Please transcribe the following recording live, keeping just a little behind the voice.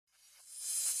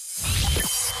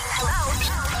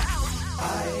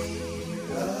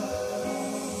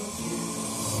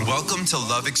Welcome to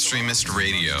Love Extremist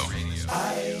Radio.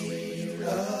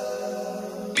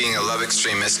 Being a love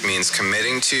extremist means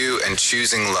committing to and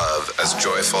choosing love as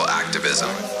joyful activism.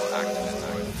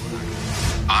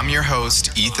 I'm your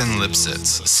host, Ethan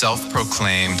Lipsitz,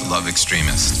 self-proclaimed love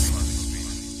extremist.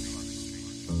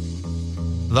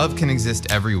 Love can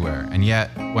exist everywhere, and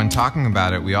yet, when talking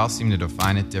about it, we all seem to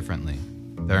define it differently.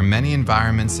 There are many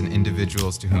environments and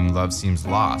individuals to whom love seems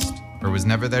lost, or was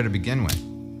never there to begin with.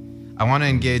 I want to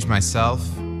engage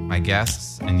myself, my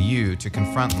guests, and you to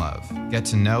confront love, get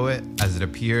to know it as it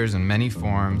appears in many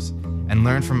forms, and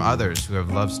learn from others who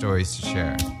have love stories to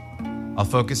share. I'll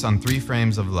focus on 3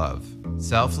 frames of love: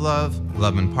 self-love,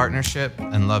 love in partnership,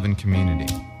 and love in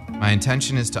community. My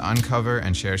intention is to uncover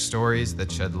and share stories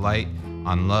that shed light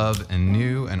on love in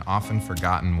new and often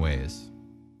forgotten ways.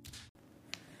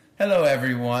 Hello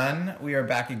everyone, we are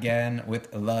back again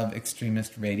with Love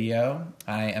Extremist Radio.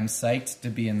 I am psyched to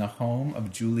be in the home of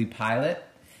Julie Pilot.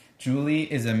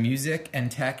 Julie is a music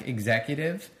and tech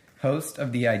executive, host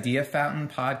of the Idea Fountain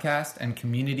podcast, and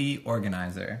community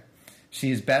organizer.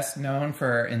 She is best known for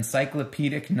her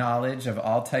encyclopedic knowledge of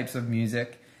all types of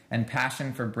music and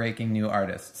passion for breaking new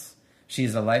artists. She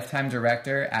is a lifetime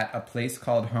director at A Place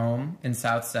Called Home in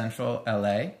South Central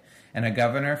LA, and a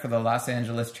governor for the Los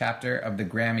Angeles chapter of the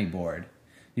Grammy Board.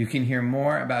 You can hear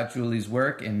more about Julie's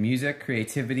work in music,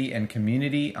 creativity, and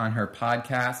community on her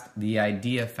podcast, The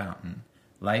Idea Fountain,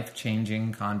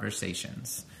 Life-Changing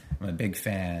Conversations. I'm a big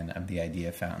fan of The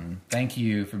Idea Fountain. Thank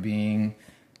you for being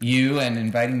you and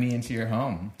inviting me into your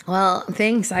home. Well,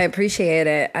 thanks. I appreciate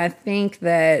it. I think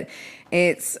that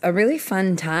it's a really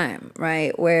fun time,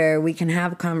 right, where we can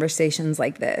have conversations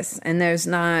like this, and there's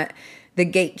not the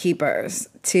gatekeepers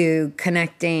to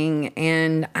connecting.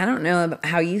 And I don't know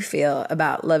how you feel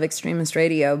about Love Extremist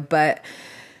Radio, but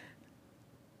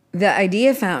the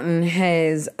Idea Fountain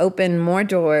has opened more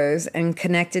doors and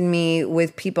connected me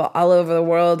with people all over the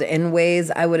world in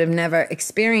ways I would have never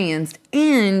experienced.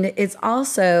 And it's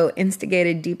also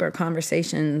instigated deeper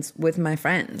conversations with my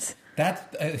friends.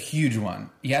 That's a huge one.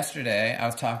 Yesterday, I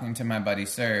was talking to my buddy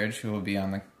Serge, who will be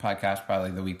on the podcast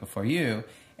probably the week before you.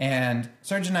 And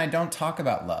Serge and I don't talk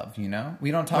about love, you know?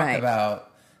 We don't talk about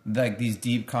like these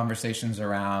deep conversations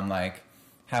around like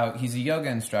how he's a yoga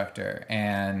instructor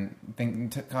and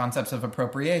concepts of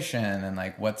appropriation and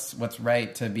like what's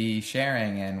right to be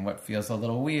sharing and what feels a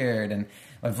little weird and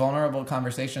like vulnerable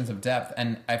conversations of depth.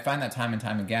 And I find that time and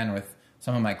time again with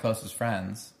some of my closest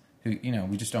friends who, you know,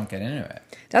 we just don't get into it.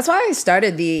 That's why I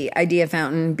started the Idea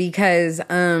Fountain, because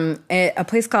at A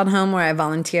Place Called Home, where I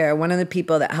volunteer, one of the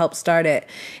people that helped start it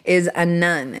is a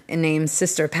nun named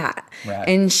Sister Pat. Right.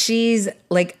 And she's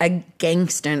like a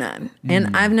gangster nun.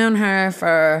 And I've known her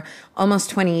for almost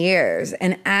 20 years.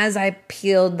 And as I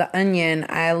peeled the onion,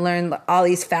 I learned all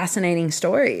these fascinating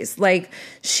stories. Like,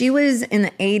 she was in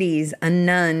the 80s a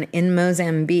nun in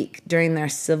Mozambique during their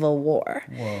civil war.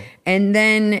 Whoa. And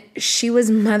then she was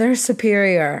Mother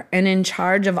Superior and in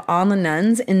charge of all the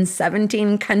nuns in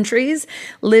 17 countries,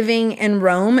 living in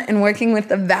Rome and working with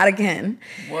the Vatican.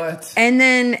 What? And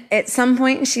then at some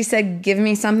point she said, give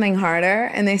me something harder.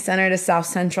 And they sent her to South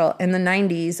Central in the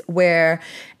 90s, where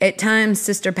at times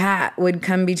Sister Pat would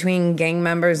come between gang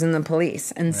members and the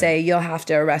police and say, you'll have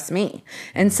to arrest me.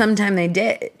 And sometime they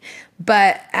did.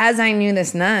 But as I knew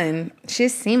this nun, she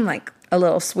seemed like a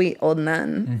little sweet old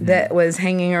nun that was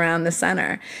hanging around the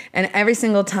center. And every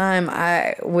single time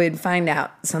I would find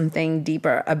out something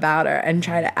deeper about her and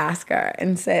try to ask her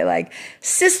and say like,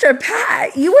 Sister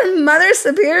Pat, you were Mother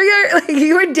Superior? Like,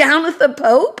 you were down with the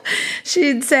Pope?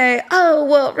 She'd say, oh,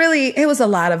 well, really, it was a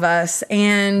lot of us.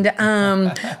 And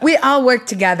we all worked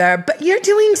together, but you're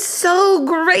doing so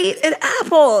great at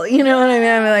Apple. You know what I mean?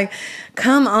 I'm like,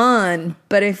 come on.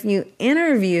 But if you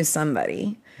interview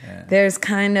somebody, there's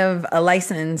kind of a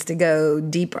license to go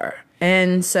deeper.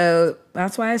 And so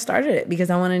that's why I started it, because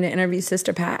I wanted to interview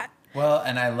Sister Pat. Well,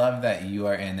 and I love that you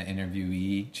are in the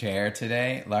interviewee chair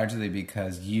today, largely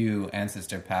because you and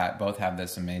Sister Pat both have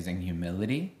this amazing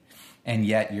humility, and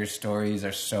yet your stories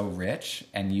are so rich,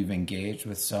 and you've engaged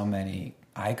with so many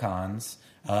icons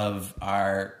of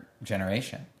our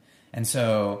generation. And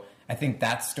so I think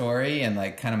that story, and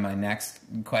like kind of my next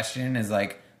question is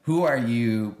like, who are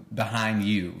you behind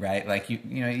you, right? Like,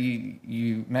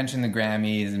 you mentioned the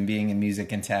Grammys and being in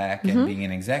music and tech and being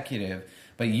an executive,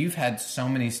 But you've had so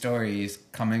many stories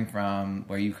coming from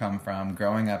where you come from,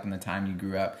 growing up in the time you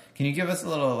grew up. Can you give us a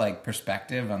little like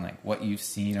perspective on like what you've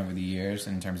seen over the years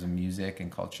in terms of music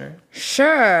and culture?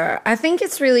 Sure. I think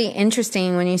it's really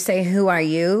interesting when you say, who are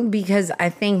you? Because I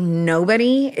think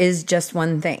nobody is just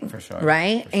one thing. For sure.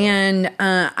 Right? For sure. And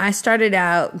I started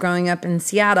out growing up in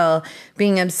Seattle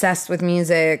being obsessed with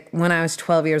music when I was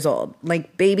 12 years old,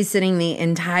 like babysitting the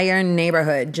entire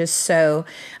neighborhood just so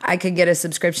I could get a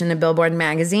subscription to Billboard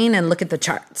magazine and look at the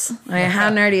charts. Like, how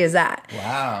nerdy is that?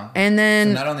 Wow. And then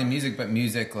so not only music, but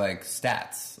music like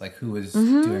stats, like who was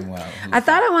doing well. I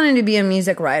thought I wanted to be a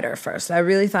music writer first. I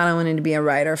really thought I wanted to be a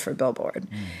writer for Billboard.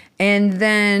 And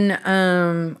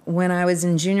then when I was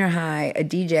in junior high, a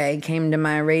DJ came to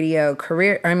my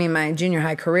my junior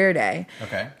high career day.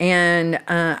 Okay. And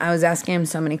I was asking him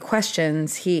so many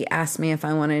questions. He asked me if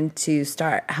I wanted to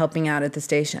start helping out at the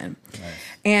station. Nice.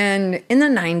 And in the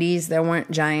 90s, there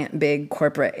weren't giant, big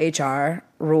corporate HR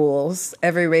rules.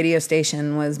 Every radio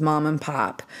station was mom and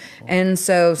pop. And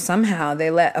so somehow they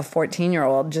let a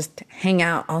 14-year-old just hang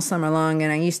out all summer long,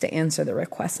 and I used to answer the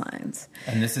request lines.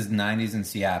 And this is 90s in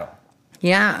Seattle.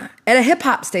 Yeah. At a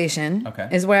hip-hop station Okay.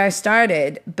 is where I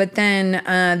started. But then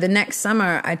the next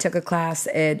summer, I took a class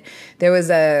there was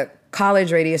a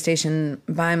college radio station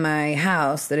by my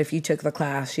house that if you took the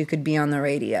class, you could be on the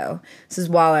radio. This is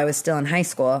while I was still in high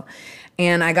school.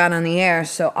 And I got on the air.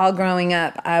 So all growing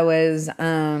up, I was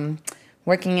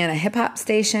working at a hip-hop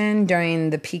station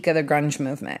during the peak of the grunge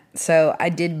movement. So I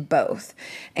did both.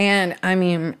 And I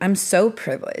mean, I'm so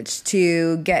privileged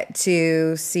to get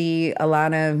to see a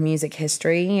lot of music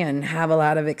history and have a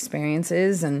lot of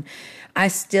experiences. And I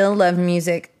still love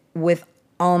music with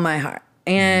all my heart.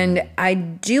 And I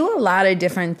do a lot of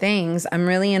different things. I'm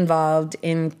really involved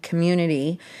in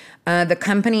community. The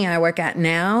company I work at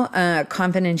now,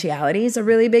 confidentiality is a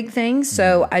really big thing.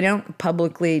 So I don't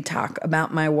publicly talk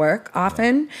about my work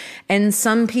often. And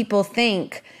some people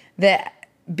think that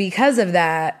because of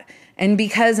that, and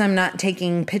because I'm not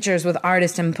taking pictures with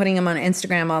artists and putting them on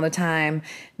Instagram all the time,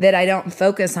 that I don't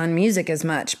focus on music as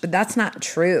much. But that's not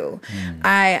true.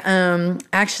 I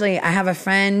have a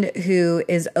friend who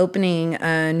is opening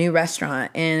a new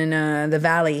restaurant in the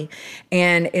Valley,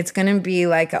 and it's going to be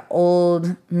like an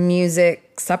old music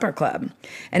supper club,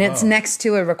 and it's next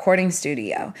to a recording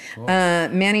studio. Cool.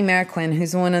 Manny Marroquin,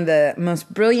 who's one of the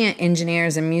most brilliant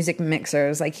engineers and music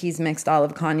mixers, like he's mixed all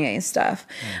of Kanye's stuff.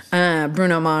 Nice.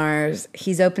 Bruno Mars,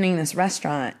 he's opening this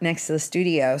restaurant next to the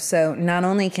studio. So not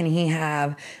only can he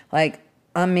have like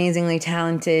amazingly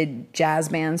talented jazz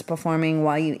bands performing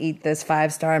while you eat this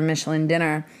 5-star Michelin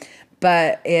dinner,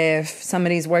 but if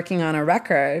somebody's working on a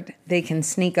record, they can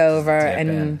sneak over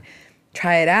and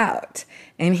try it out.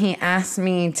 And he asked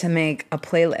me to make a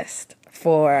playlist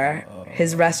for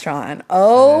his restaurant.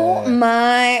 Oh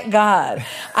my God.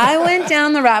 I went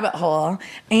down the rabbit hole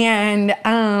and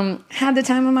had the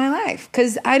time of my life,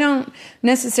 because I don't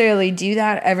necessarily do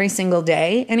that every single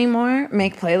day anymore,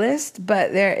 make playlists,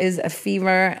 but there is a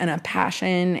fever and a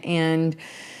passion and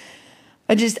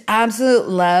a just absolute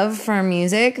love for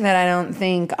music that I don't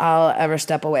think I'll ever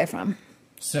step away from.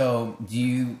 So do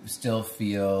you still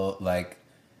feel like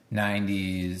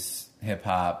 90s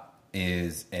hip-hop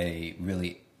is a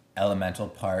really elemental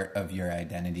part of your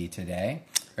identity today?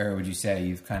 Or would you say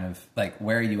you've kind of, like,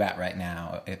 where are you at right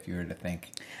now if you were to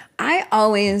think? I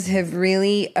always have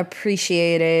really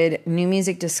appreciated new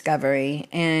music discovery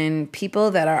and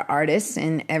people that are artists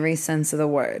in every sense of the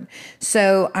word.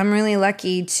 So I'm really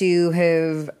lucky to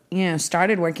have,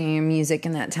 started working in music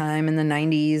in that time in the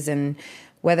 90s, and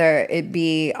whether it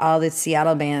be all the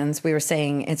Seattle bands, we were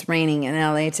saying it's raining in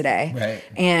LA today. Right.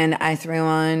 And I threw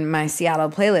on my Seattle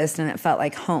playlist and it felt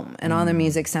like home, and all the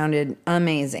music sounded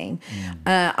amazing.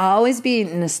 I'll always be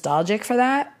nostalgic for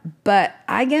that, but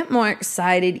I get more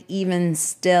excited even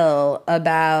still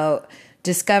about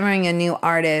discovering a new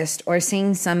artist or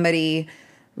seeing somebody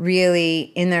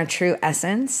really in their true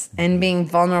essence and being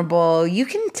vulnerable. You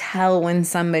can tell when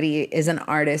somebody is an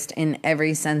artist in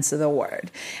every sense of the word,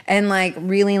 and like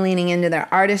really leaning into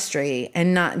their artistry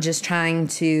and not just trying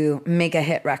to make a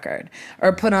hit record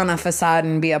or put on a facade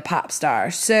and be a pop star.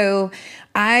 So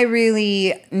I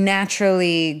really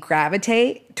naturally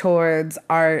gravitate towards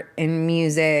art and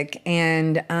music,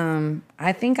 and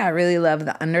I think I really love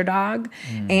the underdog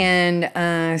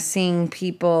and seeing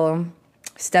people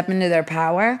step into their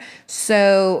power.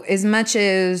 So as much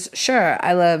as, sure,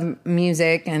 I love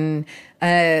music and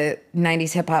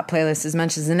 90s hip-hop playlist as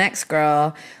much as the next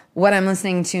girl, what I'm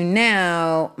listening to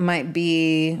now might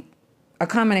be a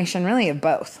combination really of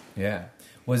both. Yeah.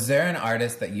 Was there an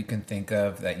artist that you can think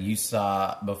of that you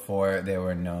saw before they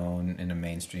were known in a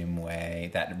mainstream way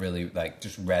that really like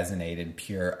just resonated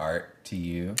pure art to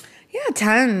you? Yeah,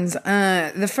 tons.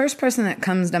 The first person that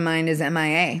comes to mind is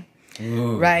MIA.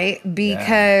 Ooh, right?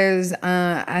 Because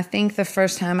I think the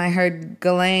first time I heard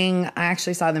Galang, I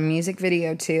actually saw the music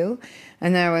video too.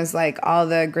 And there was like all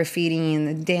the graffiti and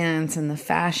the dance and the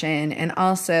fashion and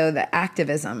also the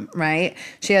activism, right?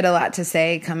 She had a lot to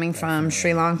say coming from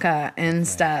Sri Lanka and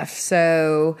stuff.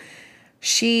 So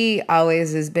she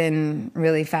always has been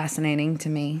really fascinating to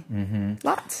me.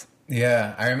 Lots.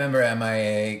 Yeah, I remember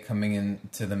MIA coming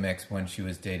into the mix when she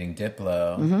was dating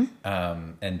Diplo.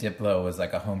 And Diplo was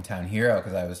like a hometown hero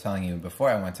because I was telling you before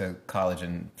I went to college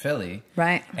in Philly.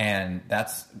 Right. And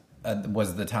that's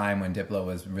was the time when Diplo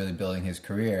was really building his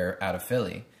career out of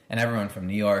Philly. And everyone from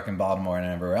New York and Baltimore and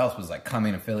everywhere else was like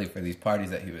coming to Philly for these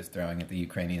parties that he was throwing at the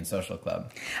Ukrainian Social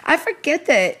Club. I forget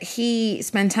that he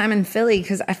spent time in Philly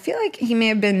because I feel like he may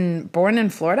have been born in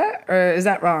Florida, or is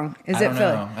that wrong? Is it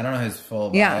Philly? I don't know his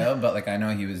full bio, but like I know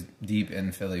he was deep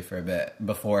in Philly for a bit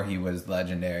before he was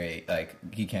legendary. Like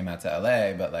he came out to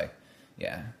LA, but like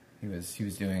yeah, he was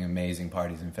doing amazing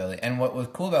parties in Philly. And what was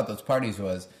cool about those parties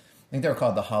was I think they were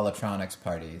called the Holotronics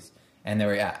parties. And they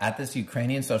were at this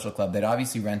Ukrainian Social Club. They'd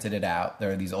obviously rented it out. There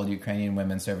were these old Ukrainian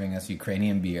women serving us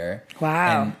Ukrainian beer.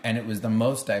 Wow. And it was the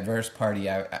most diverse party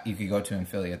you could go to in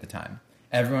Philly at the time.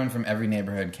 Everyone from every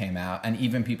neighborhood came out. And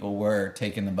even people were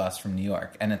taking the bus from New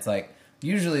York. And it's like,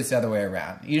 usually it's the other way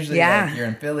around. Usually like, you're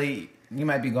in Philly, you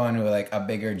might be going to like a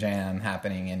bigger jam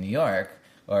happening in New York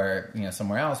or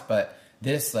somewhere else. But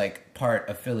this like part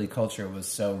of Philly culture was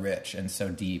so rich and so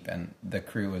deep. And the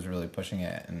crew was really pushing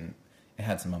it. And it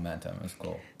had some momentum. It was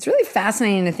cool. It's really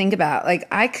fascinating to think about. Like,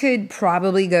 I could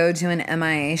probably go to an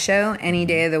MIA show any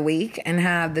day of the week and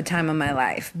have the time of my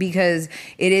life because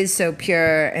it is so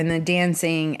pure and the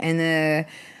dancing and the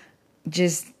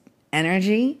just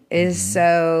energy is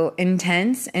so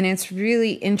intense. And it's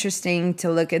really interesting to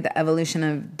look at the evolution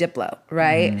of Diplo,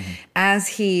 right? As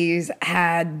he's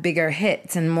had bigger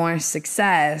hits and more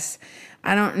success,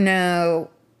 I don't know.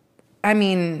 I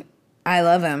mean, I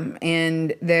love him,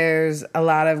 and there's a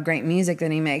lot of great music that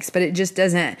he makes, but it just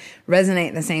doesn't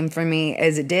resonate the same for me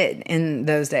as it did in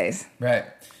those days. Right.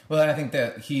 Well, I think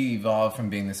that he evolved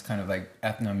from being this kind of like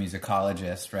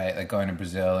ethnomusicologist, right? Like going to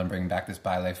Brazil and bringing back this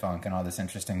baile funk and all this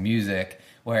interesting music,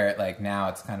 where like now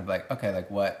it's kind of like, okay,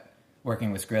 like what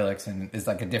working with Skrillex and is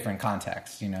like a different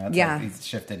context, It's like he's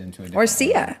shifted into a different Or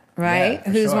Sia, right?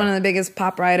 Who's one of the biggest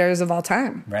pop writers of all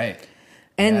time. Right.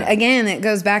 And again, it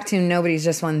goes back to nobody's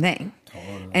just one thing.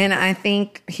 Totally. And I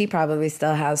think he probably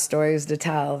still has stories to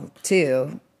tell,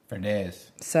 too. For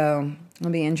days. So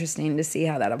it'll be interesting to see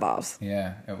how that evolves.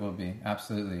 Yeah, it will be.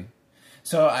 Absolutely.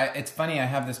 So it's funny, I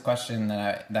have this question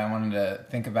that I wanted to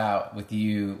think about with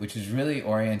you, which is really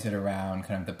oriented around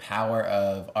kind of the power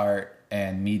of art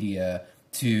and media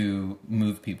to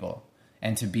move people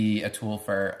and to be a tool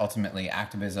for ultimately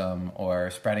activism or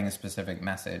spreading a specific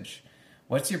message.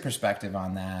 What's your perspective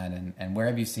on that, and where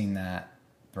have you seen that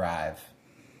thrive?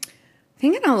 I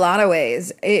think in a lot of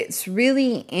ways, it's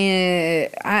really.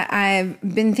 I've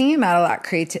been thinking about a lot.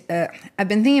 I've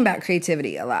been thinking about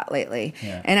creativity a lot lately,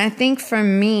 and I think for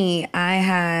me, I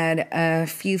had a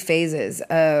few phases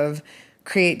of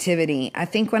creativity. I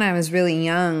think when I was really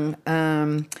young,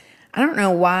 I don't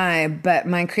know why, but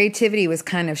my creativity was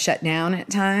kind of shut down at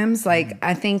times. Like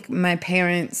I think my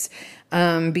parents.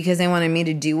 Because they wanted me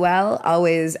to do well,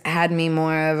 always had me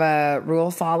more of a rule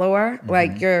follower.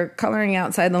 Like, you're coloring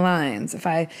outside the lines. If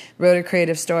I wrote a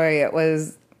creative story, it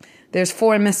was, there's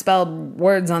 4 misspelled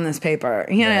words on this paper,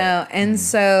 know? And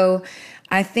so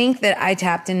I think that I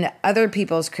tapped into other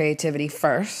people's creativity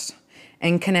first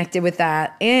and connected with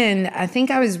that. And I think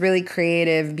I was really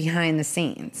creative behind the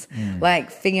scenes,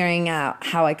 like figuring out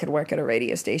how I could work at a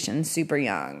radio station super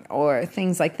young or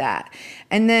things like that.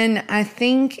 And then I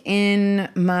think in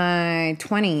my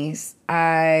 20s,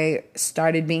 I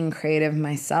started being creative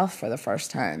myself for the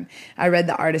first time. I read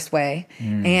The Artist Way,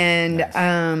 and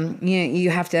nice. You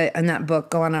have to, in that book,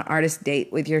 go on an artist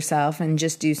date with yourself and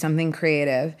just do something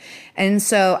creative. And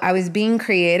so I was being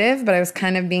creative, but I was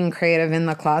kind of being creative in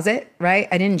the closet, right?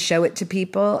 I didn't show it to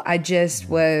people. I just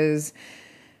was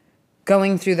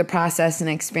going through the process and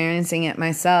experiencing it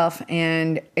myself.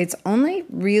 And it's only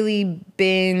really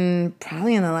been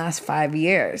probably in the last 5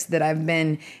 years that I've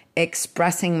been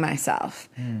expressing myself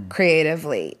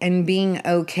creatively and being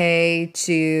okay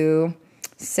to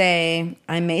say,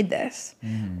 I made this.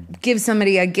 Give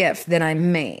somebody a gift that I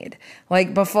made.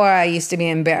 Like before, I used to be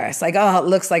embarrassed. Like, oh, it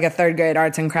looks like a 3rd grade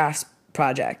arts and crafts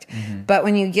project. But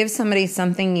when you give somebody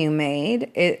something you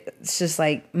made, it's just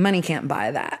like money can't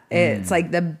buy that. It's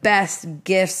like the best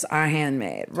gifts are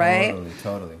handmade, right?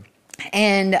 Totally.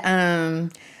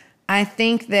 And I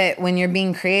think that when you're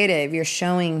being creative, you're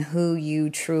showing who you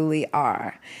truly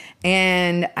are.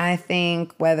 And I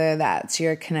think whether that's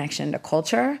your connection to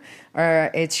culture or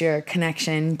it's your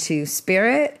connection to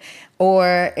spirit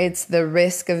or it's the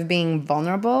risk of being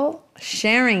vulnerable,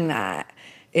 sharing that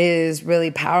is really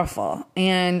powerful.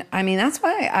 And I mean, that's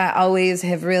why I always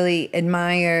have really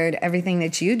admired everything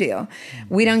that you do.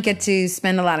 We don't get to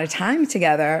spend a lot of time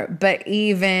together, but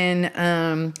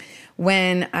even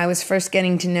when I was first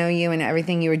getting to know you and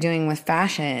everything you were doing with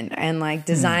fashion and like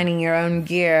designing your own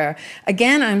gear,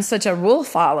 again, I'm such a rule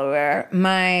follower.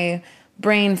 My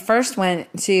brain first went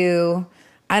to,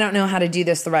 I don't know how to do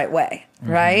this the right way,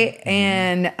 right?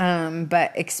 And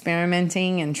but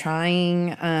experimenting and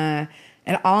trying,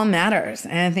 it all matters,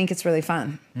 and I think it's really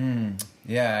fun.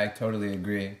 Yeah, I totally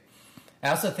agree. I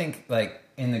also think, like,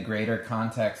 in the greater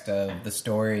context of the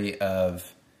story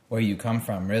of where you come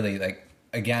from, really, like,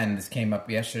 again, this came up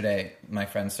yesterday. My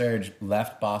friend Serge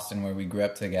left Boston, where we grew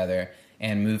up together,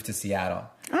 and moved to Seattle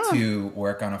to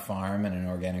work on a farm and an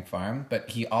organic farm. But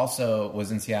he also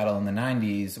was in Seattle in the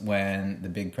 90s when the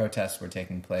big protests were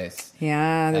taking place.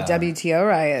 Yeah, the WTO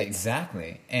riots.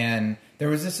 Exactly. And there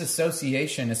was this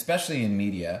association, especially in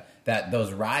media, that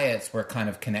those riots were kind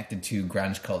of connected to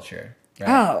grunge culture. Right?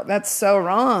 Oh, that's so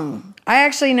wrong. I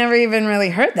actually never even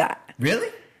really heard that. Really?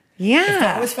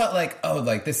 Yeah. I always felt like,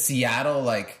 like the Seattle,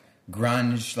 like,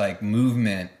 grunge, like,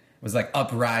 movement was, like,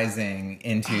 uprising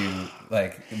into,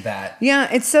 like, that. Yeah,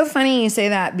 it's so funny you say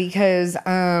that because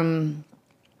I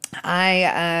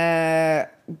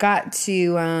got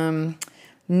to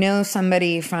know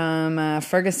somebody from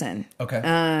Ferguson. Okay.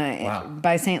 Wow.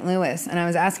 By St. Louis. And I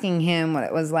was asking him what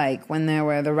it was like when there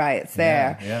were the riots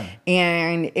there. Yeah.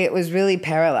 And it was really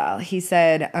parallel. He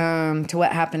said, to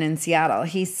what happened in Seattle.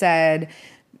 He said,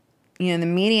 you know, the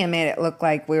media made it look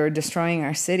like we were destroying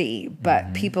our city,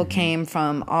 but people came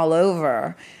from all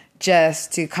over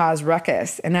just to cause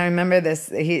ruckus. And I remember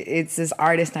this, it's this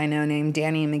artist I know named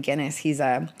Danny McGinnis. He's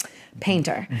a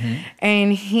painter.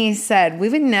 And he said, we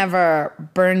would never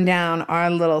burn down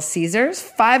our Little Caesars.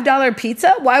 $5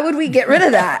 pizza? Why would we get rid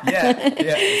of that? Yeah,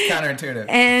 it's counterintuitive.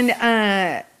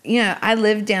 And, you know, I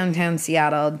lived downtown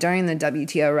Seattle during the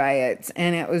WTO riots,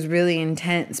 and it was really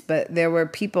intense, but there were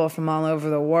people from all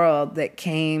over the world that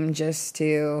came just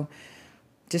to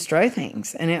destroy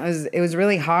things, and it was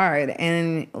really hard.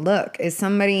 And look, as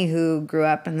somebody who grew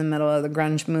up in the middle of the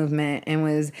grunge movement and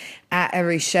was at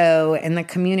every show, and the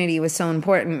community was so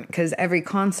important because every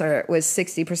concert was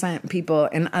 60% people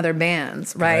in other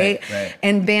bands, right?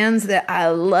 And bands that I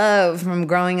love from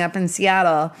growing up in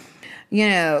Seattle, you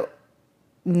know,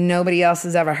 nobody else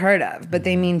has ever heard of, but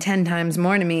they mean 10 times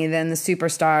more to me than the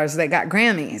superstars that got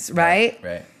Grammys, right?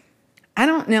 I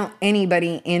don't know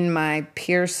anybody in my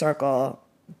peer circle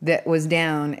that was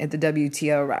down at the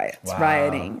WTO riots,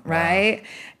 rioting, right?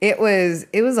 It was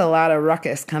a lot of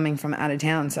ruckus coming from out of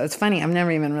town. So it's funny, I've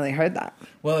never even really heard that.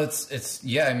 Well, it's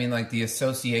yeah, I mean, like the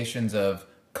associations of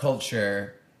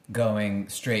culture going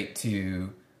straight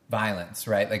to violence,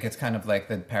 right? Like it's kind of like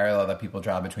the parallel that people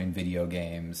draw between video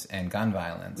games and gun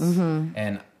violence.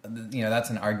 And, you know, that's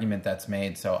an argument that's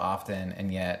made so often,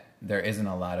 and yet there isn't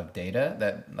a lot of data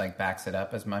that like backs it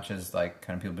up as much as like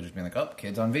kind of people just being like, oh,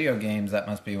 kids on video games, that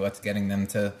must be what's getting them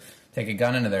to take a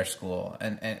gun into their school.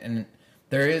 And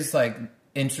there is like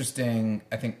interesting,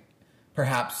 I think,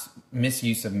 perhaps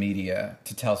misuse of media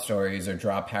to tell stories or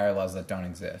draw parallels that don't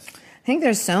exist. I think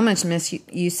there's so much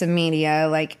misuse of media.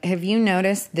 Like, have you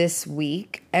noticed this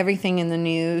week, everything in the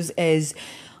news is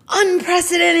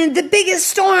unprecedented, the biggest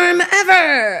storm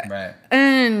ever. Right.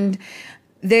 And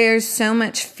there's so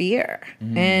much fear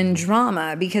and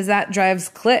drama because that drives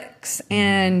clicks.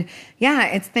 And yeah,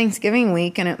 it's Thanksgiving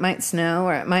week and it might snow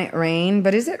or it might rain,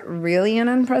 but is it really an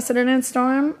unprecedented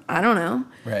storm? I don't know.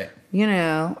 Right. You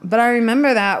know, but I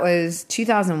remember that was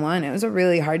 2001. It was a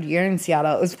really hard year in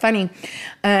Seattle. It was funny.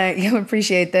 You'll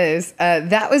appreciate this.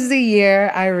 That was the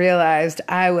year I realized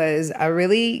I was a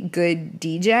really good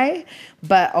DJ,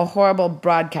 but a horrible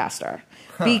broadcaster.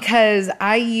 Because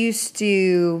I used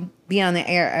to be on the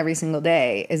air every single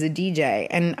day as a DJ,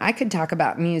 and I could talk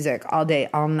about music all day,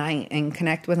 all night, and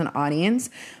connect with an audience.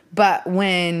 But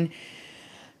when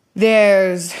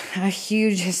there's a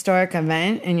huge historic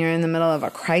event and you're in the middle of a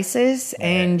crisis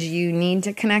and you need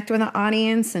to connect with an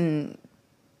audience and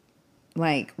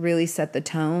like really set the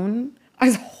tone, I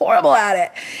was horrible at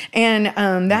it.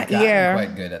 And that year,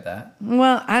 quite good at that.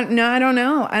 Well, I don't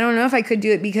know. I don't know if I could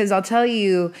do it because I'll tell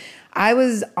you, I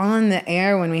was on the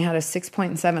air when we had a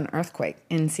 6.7 earthquake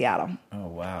in Seattle. Oh,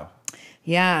 wow.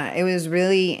 Yeah, it was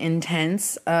really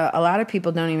intense. A lot of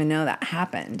people don't even know that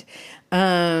happened.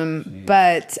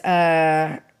 But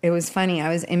it was funny. I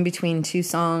was in between two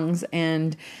songs,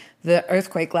 and the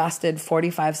earthquake lasted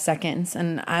 45 seconds,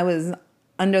 and I was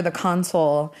under the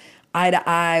console eye to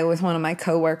eye with one of my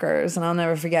coworkers, and I'll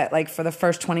never forget, like, for the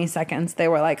first 20 seconds, they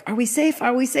were like, "Are we safe?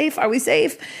 Are we safe? Are we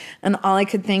safe?" And all I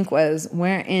could think was,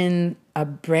 we're in a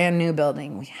brand new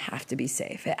building. We have to be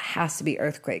safe. It has to be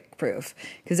earthquake proof,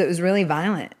 because it was really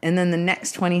violent. And then the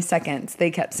next 20 seconds,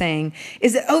 they kept saying,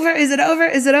 "Is it over? Is it over?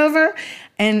 Is it over?"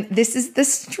 And this is the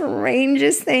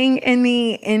strangest thing in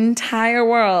the entire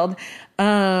world.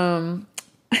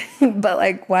 But,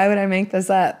 like, why would I make this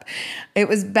up? It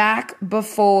was back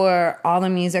before all the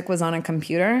music was on a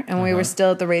computer, and we were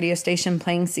still at the radio station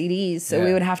playing CDs. So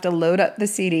we would have to load up the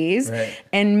CDs. Right.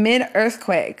 And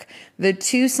mid-earthquake, the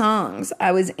two songs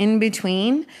I was in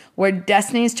between were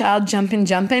Destiny's Child, Jumpin'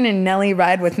 Jumpin', and Nelly,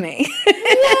 Ride With Me.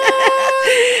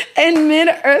 And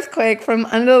mid-earthquake, from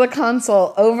under the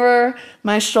console over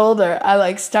my shoulder, I,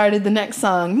 like, started the next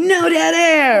song, No Dead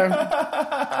Air.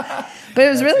 But it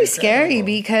was really scary,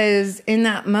 because in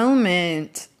that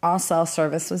moment, all cell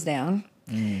service was down.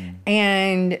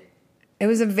 And it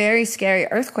was a very scary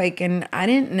earthquake. And I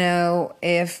didn't know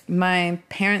if my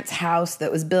parents' house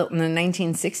that was built in the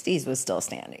 1960s was still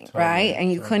standing, right?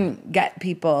 And you couldn't get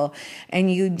people,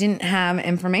 and you didn't have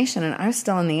information. And I was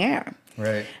still in the air.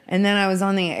 Right. And then I was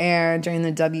on the air during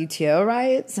the WTO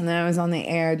riots, and then I was on the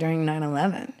air during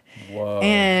 9/11. Whoa.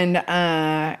 And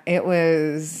it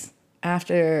was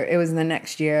the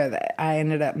next year that I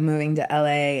ended up moving to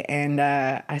LA, and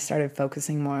I started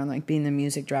focusing more on, like, being the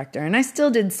music director. And I still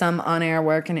did some on-air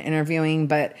work and interviewing,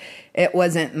 but it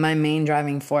wasn't my main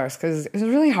driving force, because it was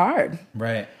really hard.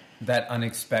 Right. That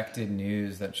unexpected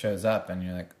news that shows up, and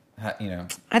you're like,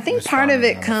 I think part of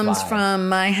it comes from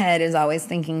my head is always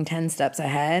thinking 10 steps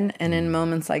ahead. And in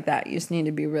moments like that, you just need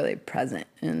to be really present.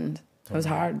 And it was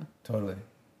hard. Totally.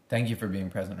 Thank you for being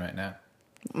present right now.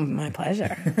 My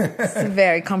pleasure. It's a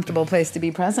very comfortable place to be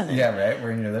present in. Yeah, right?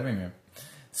 We're in your living room.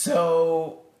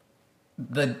 So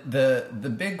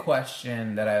the big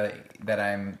question that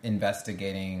I'm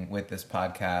investigating with this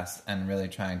podcast and really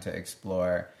trying to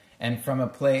explore, and from a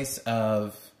place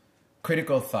of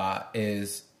critical thought,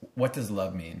 is, what does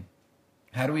love mean?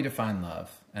 How do we define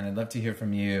love? And I'd love to hear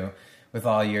from you, with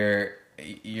all your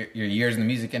years in the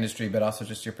music industry, but also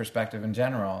just your perspective in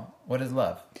general. What is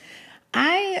love?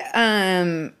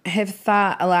 I have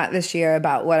thought a lot this year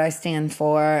about what I stand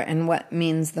for and what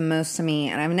means the most to me.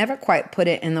 And I've never quite put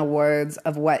it in the words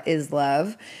of what is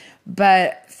love.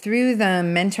 But through the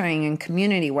mentoring and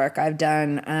community work I've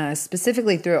done,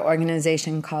 specifically through an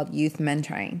organization called Youth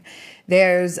Mentoring,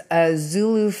 there's a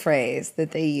Zulu phrase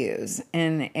that they use,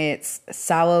 and it's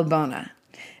Sawubona.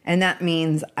 And that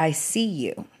means, I see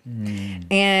you.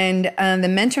 And the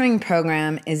mentoring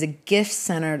program is a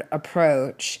gift-centered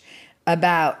approach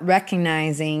about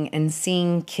recognizing and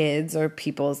seeing kids or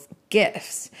people's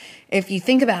gifts. If you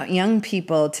think about young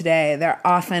people today, they're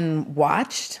often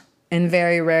watched and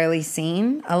very rarely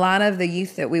seen. A lot of the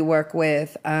youth that we work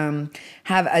with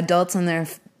have adults in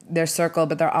their circle,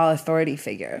 but they're all authority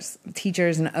figures.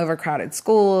 Teachers in overcrowded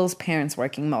schools, parents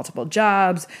working multiple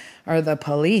jobs, or the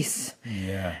police.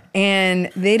 Yeah.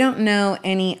 And they don't know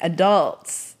any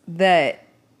adults that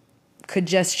could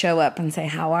just show up and say,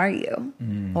 "How are you?"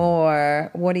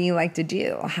 Or, "What do you like to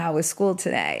do? How was school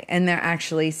today?" And they're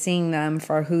actually seeing them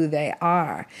for who they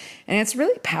are. And it's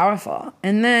really powerful.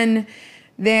 And then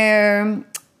there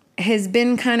has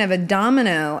been kind of a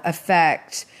domino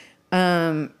effect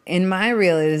in my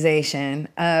realization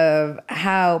of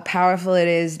how powerful it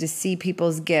is to see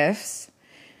people's gifts,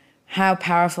 how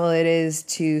powerful it is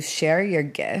to share your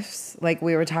gifts. Like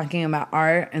we were talking about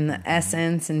art and the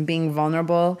essence and being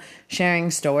vulnerable, sharing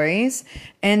stories.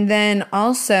 And then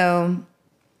also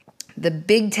the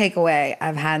big takeaway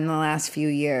I've had in the last few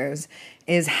years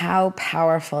is how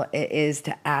powerful it is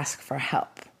to ask for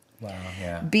help. Wow,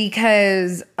 yeah.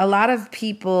 Because a lot of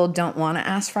people don't want to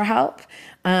ask for help.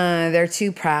 They're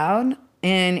too proud.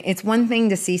 And it's one thing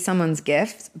to see someone's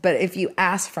gift, but if you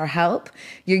ask for help,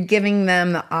 you're giving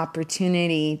them the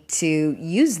opportunity to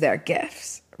use their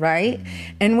gifts, right?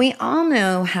 And we all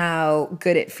know how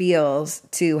good it feels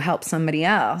to help somebody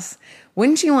else.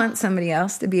 Wouldn't you want somebody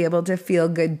else to be able to feel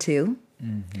good too?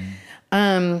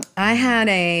 I had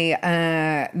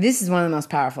this is one of the most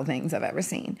powerful things I've ever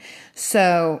seen.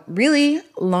 So really,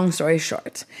 long story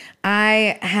short,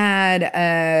 I had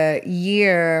a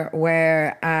year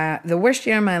where, the worst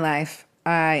year of my life,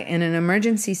 I, in an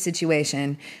emergency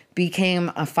situation,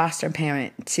 became a foster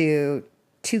parent to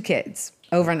 2 kids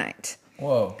overnight.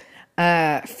 Whoa.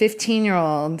 A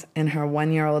 15-year-old and her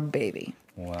 1-year-old baby.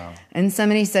 Wow. And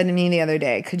somebody said to me the other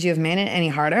day, could you have made it any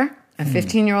harder? A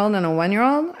 15-year-old and a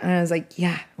 1-year-old? And I was like,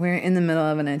 yeah, we're in the middle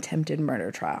of an attempted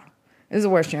murder trial. It was the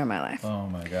worst year of my life. Oh,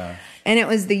 my gosh. And it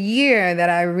was the year that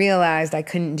I realized I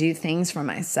couldn't do things for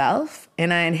myself.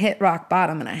 And I had hit rock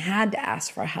bottom and I had to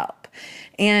ask for help.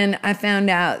 And I found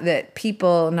out that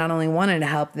people not only wanted to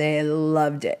help, they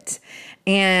loved it.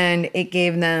 And it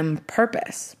gave them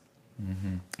purpose.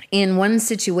 Mm-hmm. In one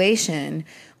situation,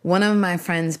 one of my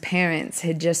friend's parents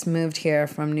had just moved here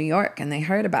from New York and they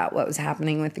heard about what was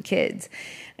happening with the kids.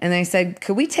 And they said,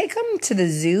 could we take them to the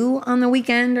zoo on the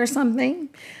weekend or something?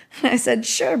 I said,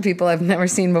 sure, people I've never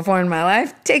seen before in my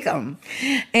life, take them.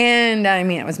 And I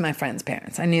mean, it was my friend's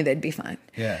parents. I knew they'd be fine.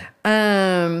 Yeah.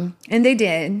 And they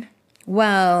did.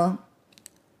 Well,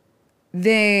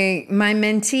 my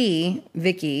mentee,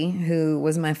 Vicky, who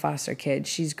was my foster kid,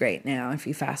 she's great now if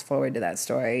you fast forward to that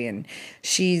story. And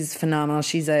she's phenomenal.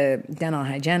 She's a dental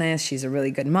hygienist. She's a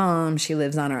really good mom. She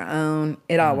lives on her own.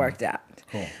 It all worked out.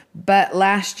 Cool. But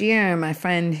last year, my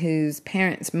friend whose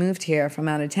parents moved here from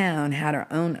out of town had her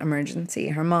own emergency.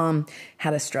 Her mom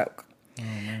had a stroke. Oh,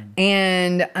 man.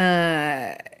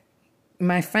 And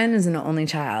my friend is an only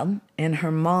child, and her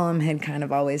mom had kind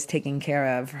of always taken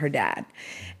care of her dad.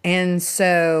 And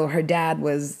so her dad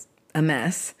was a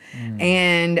mess,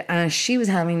 and she was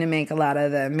having to make a lot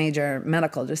of the major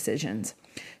medical decisions.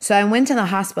 So I went to the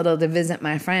hospital to visit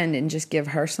my friend and just give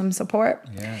her some support.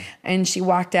 Yeah. And she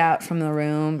walked out from the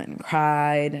room and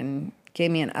cried and gave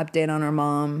me an update on her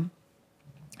mom.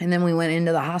 And then we went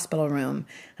into the hospital room,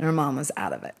 and her mom was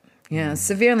out of it. You know,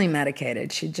 severely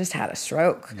medicated. She just had a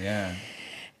stroke. Yeah.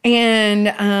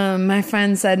 And my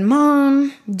friend said,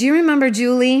 Mom, do you remember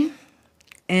Julie?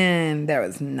 And there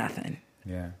was nothing.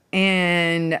 Yeah.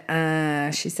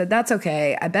 And she said, that's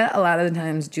okay. I bet a lot of the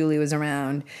times Julie was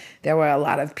around, there were a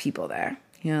lot of people there,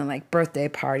 you know, like birthday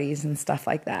parties and stuff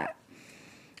like that.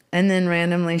 And then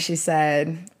randomly she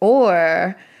said,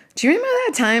 or do you remember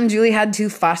that time Julie had 2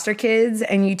 foster kids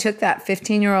and you took that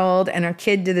 15-year-old and her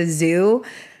kid to the zoo?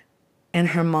 And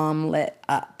her mom lit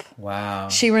up. Wow.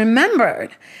 She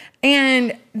remembered.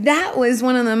 And that was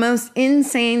one of the most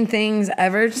insane things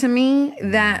ever to me,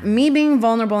 that me being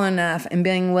vulnerable enough and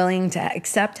being willing to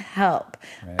accept help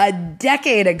a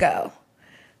decade ago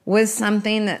was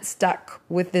something that stuck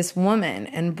with this woman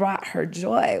and brought her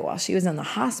joy while she was in the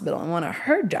hospital in one of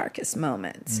her darkest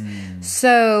moments.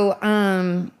 So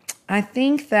I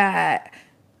think that,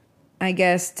 I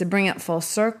guess, to bring it full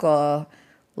circle,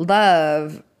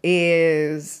 love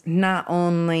is not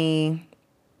only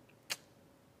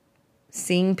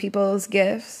seeing people's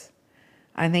gifts.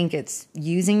 I think it's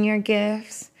using your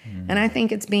gifts. And I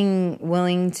think it's being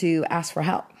willing to ask for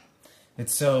help.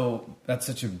 That's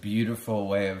such a beautiful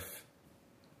way of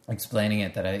explaining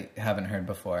it that I haven't heard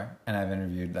before. And I've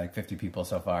interviewed like 50 people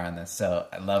so far on this. So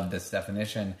I love this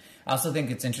definition. I also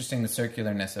think it's interesting, the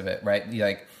circularness of it, right?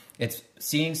 Like, it's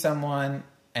seeing someone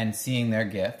and seeing their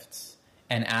gifts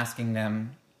and asking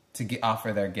them to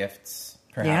offer their gifts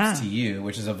perhaps to you,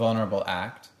 which is a vulnerable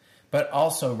act, but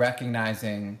also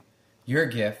recognizing your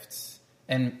gifts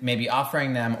and maybe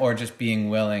offering them or just being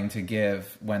willing to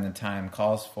give when the time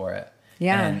calls for it.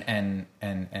 Yeah.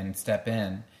 And step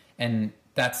in. And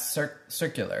that's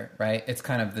circular, right? It's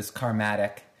kind of this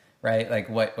karmatic, right? Like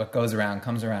what goes around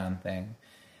comes around thing.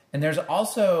 And there's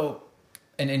also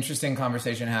an interesting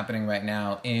conversation happening right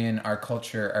now in our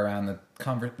culture around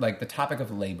the topic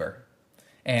of labor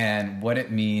and what it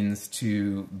means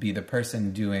to be the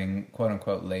person doing quote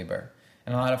unquote labor.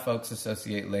 And a lot of folks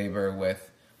associate labor with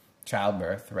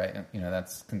childbirth, right? You know,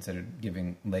 that's considered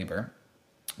giving labor.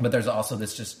 But there's also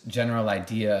this just general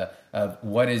idea of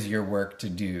what is your work to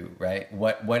do, right?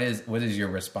 What is your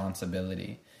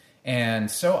responsibility? And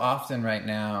so often right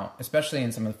now, especially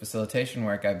in some of the facilitation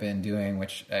work I've been doing,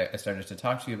 which I started to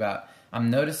talk to you about, I'm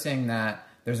noticing that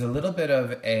there's a little bit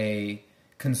of a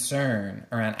concern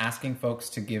around asking folks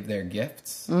to give their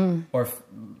gifts or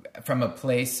from a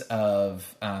place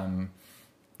of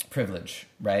privilege,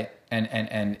 right?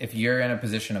 And if you're in a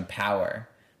position of power,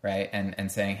 right,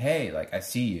 and saying, hey, like, I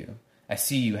see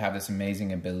you have this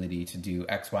amazing ability to do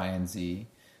X, Y, and Z,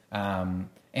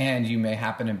 and you may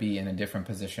happen to be in a different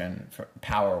position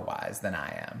power-wise than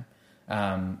I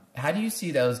am. How do you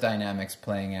see those dynamics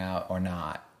playing out or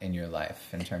not in your life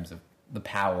in terms of the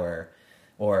power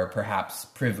or perhaps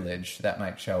privilege that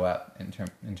might show up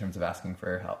in terms of asking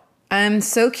for help? I'm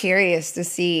so curious to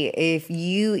see if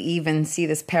you even see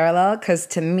this parallel, because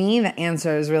to me, the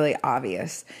answer is really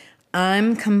obvious.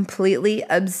 I'm completely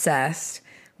obsessed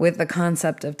with the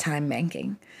concept of time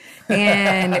banking.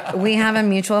 And we have a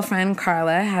mutual friend,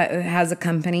 Carla, has a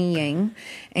company, Ying,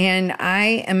 and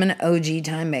I am an OG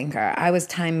time banker. I was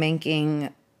time banking,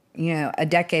 a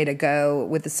decade ago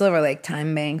with the Silver Lake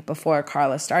Time Bank before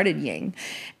Carla started Ying.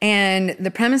 And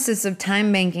the premises of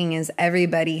time banking is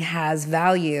everybody has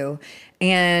value,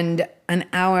 and an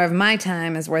hour of my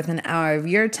time is worth an hour of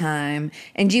your time.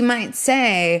 And you might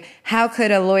say, how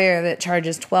could a lawyer that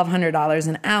charges $1,200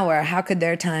 an hour, how could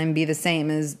their time be the same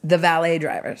as the valet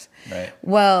drivers? Right.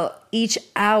 Well, each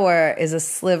hour is a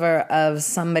sliver of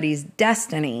somebody's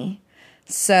destiny.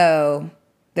 So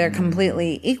they're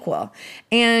completely equal.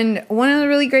 And one of the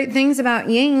really great things about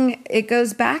Ying, it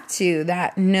goes back to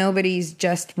that nobody's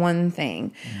just one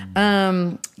thing.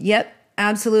 Yep,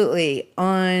 absolutely.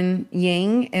 On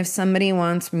Ying, if somebody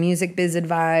wants music biz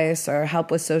advice or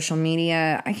help with social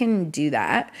media, I can do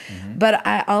that. But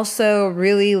I also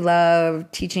really love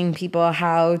teaching people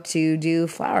how to do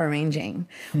flower arranging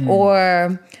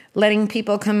or letting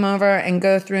people come over and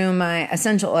go through my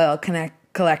essential oil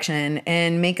collection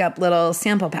and make up little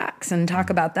sample packs and talk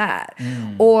about that.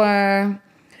 Or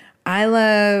I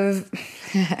love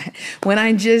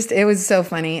it was so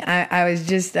funny. I was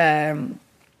just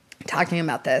talking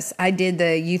about this. I did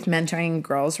the youth mentoring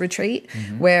girls retreat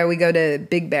where we go to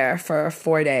Big Bear for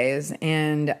 4 days,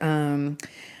 and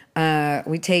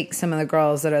we take some of the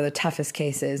girls that are the toughest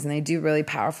cases, and they do really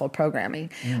powerful programming.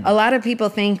 A lot of people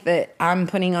think that I'm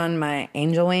putting on my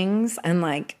angel wings and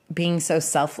like being so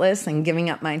selfless and giving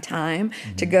up my time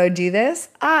to go do this.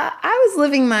 I was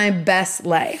living my best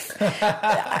life.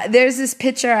 There's this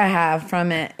picture I have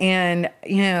from it, and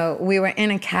we were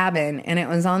in a cabin, and it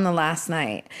was on the last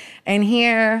night. And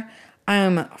here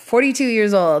I'm 42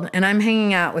 years old, and I'm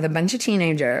hanging out with a bunch of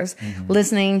teenagers,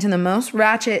 listening to the most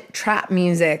ratchet trap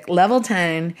music, level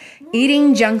 10,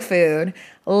 eating junk food,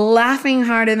 laughing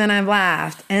harder than I've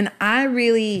laughed. And I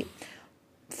really,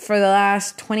 for the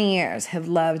last 20 years, have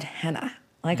loved henna.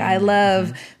 Like, I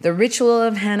love the ritual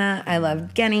of henna. I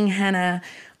love getting henna.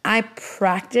 I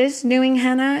practice doing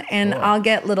henna, and I'll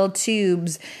get little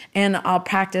tubes and I'll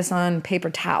practice on paper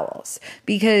towels,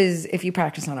 because if you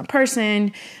practice on a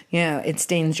person, it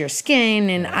stains your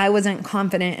skin, and I wasn't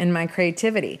confident in my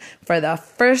creativity. For the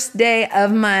first day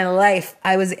of my life,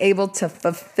 I was able to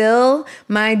fulfill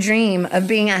my dream of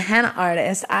being a henna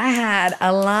artist. I had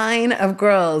a line of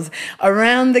girls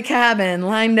around the cabin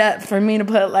lined up for me to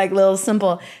put like little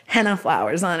simple henna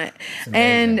flowers on it.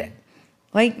 And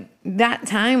like, that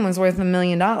time was worth $1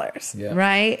 million,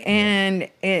 right? And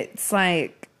it's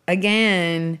like,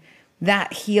 again,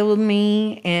 that healed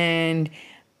me, and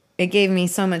it gave me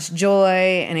so much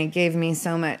joy, and it gave me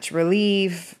so much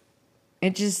relief.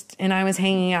 And I was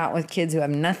hanging out with kids who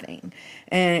have nothing,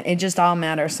 and it just all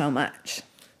matters so much.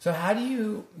 So how do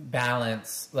you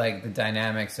balance like the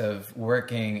dynamics of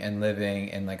working and living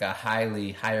in like a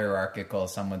highly hierarchical,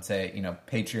 some would say,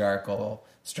 patriarchal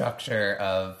structure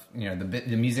of,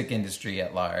 the music industry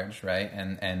at large, right?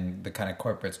 And the kind of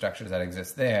corporate structures that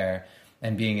exist there,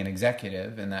 and being an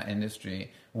executive in that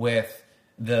industry, with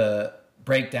the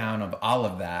breakdown of all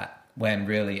of that, when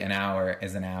really an hour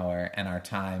is an hour, and our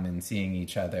time and seeing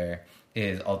each other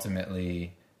is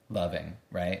ultimately loving,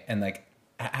 right? And like,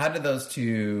 how do those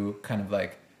two kind of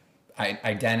like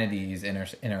identities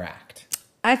interact?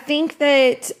 I think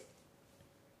that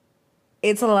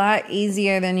it's a lot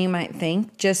easier than you might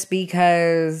think, just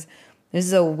because this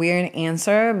is a weird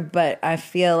answer, but I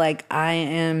feel like I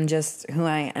am just who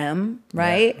I am,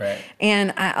 right? Yeah, right.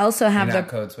 And I also have You're not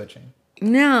code switching.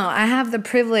 No, I have the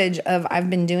privilege of, I've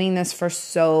been doing this for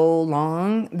so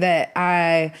long that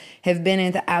I have been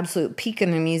at the absolute peak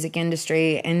in the music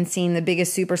industry and seen the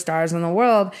biggest superstars in the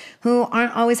world who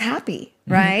aren't always happy,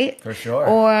 right? For sure.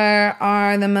 Or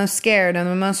are the most scared, or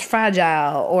the most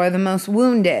fragile, or the most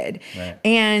wounded. Right.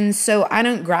 And so I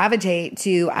don't gravitate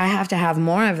to, I have to have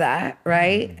more of that,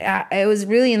 right? It was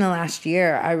really in the last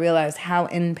year I realized how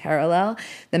in parallel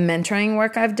the mentoring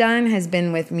work I've done has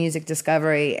been with music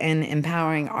discovery and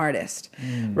empowering artists,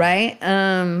 right?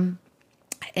 And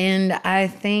I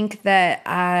think that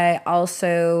I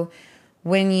also,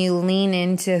 when you lean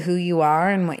into who you are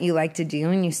and what you like to do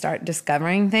and you start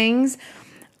discovering things,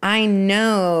 I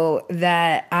know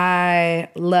that I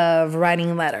love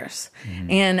writing letters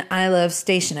and I love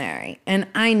stationery, and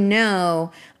I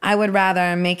know I would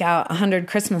rather make out 100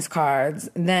 Christmas cards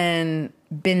than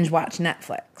binge watch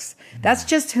Netflix. That's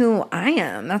just who I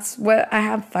am. That's what I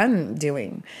have fun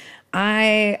doing.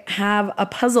 I have a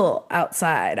puzzle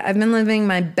outside. I've been living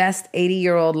my best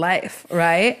 80-year-old life,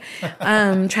 right?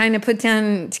 Trying to put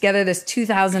together this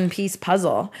 2,000-piece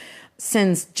puzzle.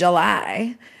 since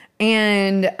July.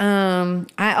 And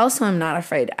I also am not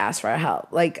afraid to ask for help.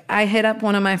 Like, I hit up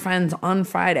one of my friends on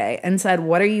Friday and said,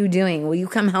 what are you doing? Will you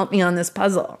come help me on this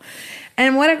puzzle?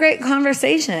 And what a great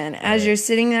conversation as you're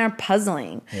sitting there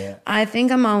puzzling. Yeah. I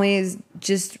think I'm always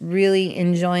just really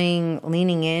enjoying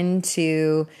leaning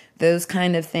into those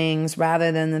kind of things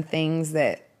rather than the things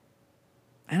that,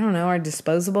 I don't know, are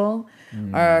disposable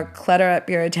or clutter up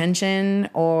your attention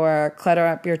or clutter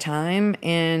up your time.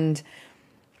 And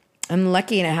I'm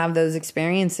lucky to have those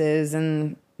experiences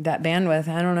and that bandwidth.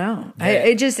 I don't know. Yeah.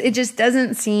 It just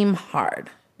doesn't seem hard.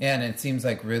 Yeah, and it seems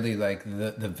like really like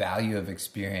the value of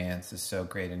experience is so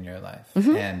great in your life,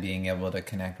 and being able to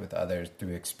connect with others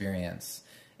through experience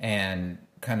and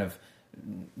kind of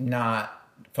not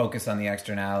focus on the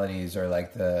externalities or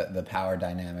like the power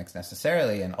dynamics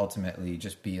necessarily, and ultimately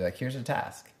just be like, here's a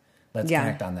task. Let's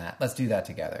connect on that. Let's do that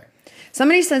together.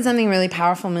 Somebody said something really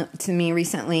powerful to me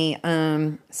recently.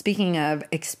 Speaking of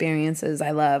experiences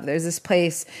I love, there's this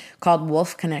place called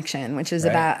Wolf Connection, which is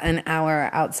about an hour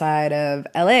outside of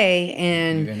LA.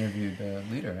 And you interviewed the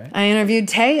leader, right? I interviewed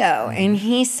Teo, and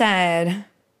he said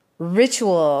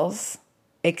rituals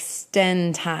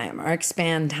extend time or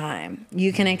expand time.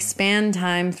 You can expand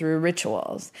time through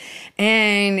rituals.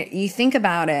 And you think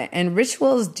about it, and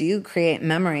rituals do create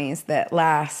memories that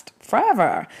last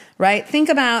forever, right? Think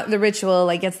about the ritual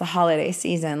like it's the holiday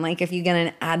season. Like if you get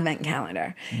an advent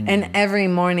calendar and every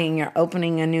morning you're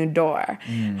opening a new door,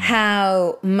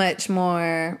 how much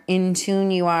more in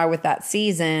tune you are with that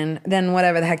season than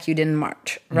whatever the heck you did in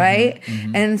March, right?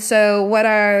 And so what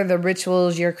are the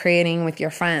rituals you're creating with your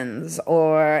friends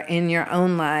or in your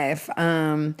own life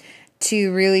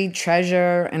to really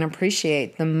treasure and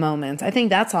appreciate the moments? I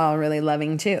think that's all really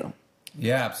loving too.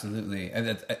 Yeah, absolutely.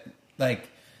 And like,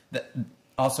 that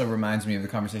also reminds me of the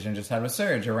conversation I just had with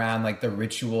Serge around like the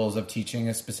rituals of teaching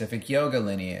a specific yoga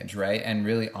lineage, right? And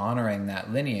really honoring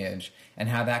that lineage and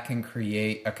how that can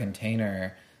create a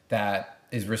container that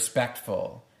is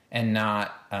respectful and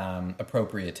not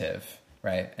appropriative,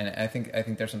 right? And I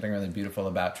think there's something really beautiful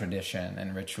about tradition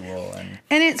and ritual. And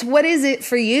it's, what is it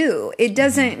for you? It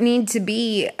doesn't need to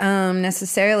be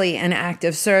necessarily an act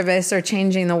of service or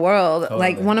changing the world. Totally.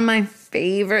 Like one of my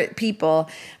favorite people,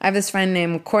 I have this friend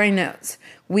named Corey Notes.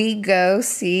 We go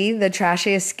see the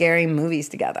trashiest scary movies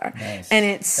together. Nice. And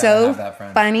it's so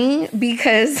funny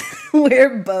because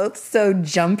we're both so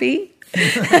jumpy.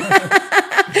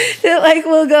 That like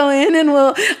we'll go in and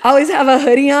we'll always have a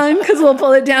hoodie on because we'll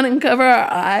pull it down and cover our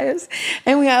eyes,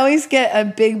 and we always get a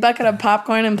big bucket of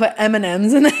popcorn and put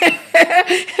M&Ms in there.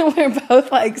 And we're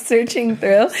both like searching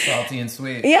through salty and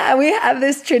sweet. Yeah, we have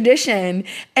this tradition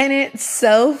and it's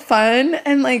so fun.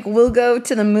 And like we'll go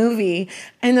to the movie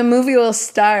and the movie will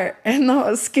start and the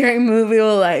whole scary movie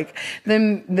will like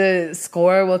the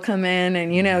score will come in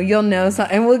and you'll know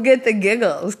something and we'll get the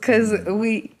giggles because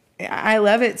I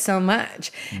love it so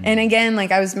much. And again,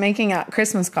 like I was making out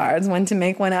Christmas cards, went to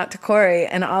make one out to Corey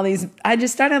and all these, I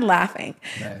just started laughing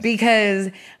because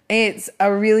it's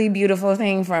a really beautiful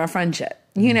thing for our friendship,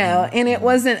 and it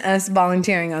wasn't us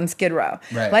volunteering on Skid Row.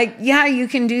 Right. Like, yeah, you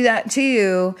can do that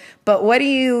too, but what do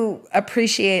you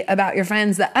appreciate about your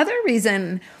friends? The other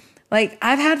reason, like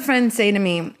I've had friends say to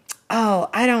me, oh,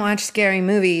 I don't watch scary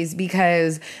movies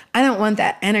because I don't want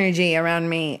that energy around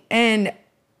me. And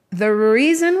the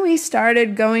reason we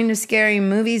started going to scary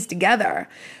movies together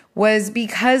was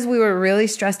because we were really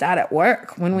stressed out at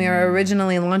work when we were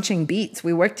originally launching Beats.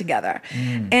 We worked together.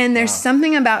 And there's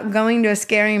something about going to a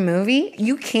scary movie.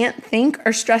 You can't think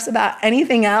or stress about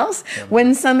anything else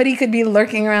when somebody could be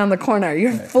lurking around the corner.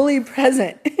 You're fully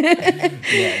present.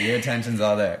 Yeah, your attention's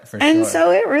all there, for sure. And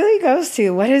so it really goes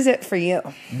to, what is it for you?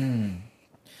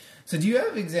 So do you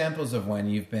have examples of when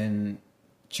you've been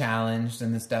challenged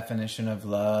in this definition of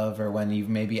love, or when you've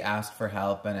maybe asked for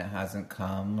help and it hasn't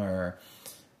come, or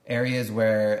areas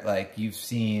where like you've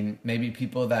seen maybe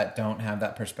people that don't have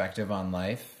that perspective on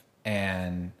life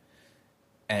and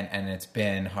it's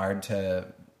been hard to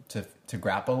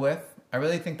grapple with? I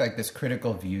really think like this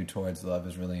critical view towards love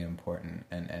is really important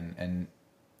and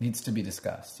needs to be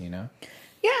discussed, Yeah,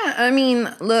 I mean,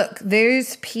 look,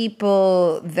 there's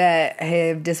people that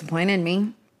have disappointed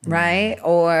me, right?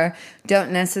 Or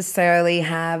don't necessarily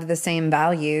have the same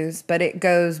values, but it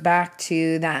goes back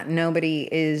to that nobody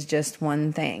is just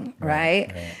one thing,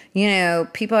 right?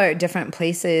 People are at different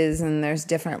places and there's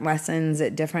different lessons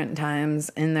at different times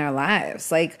in their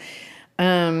lives. Like,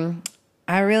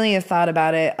 I really have thought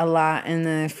about it a lot in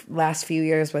the last few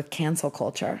years with cancel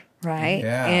culture, right?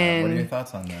 Yeah. And what are your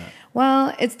thoughts on that?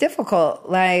 Well, it's difficult.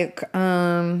 Like,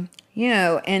 You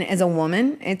know, and as a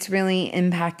woman, it's really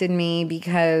impacted me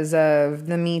because of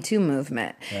the Me Too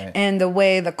movement and the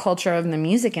way the culture of the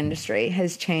music industry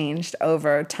has changed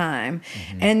over time.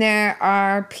 And there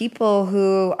are people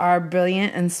who are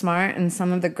brilliant and smart and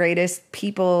some of the greatest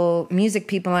music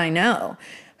people I know,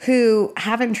 who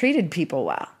haven't treated people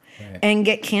well and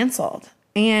get canceled.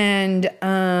 And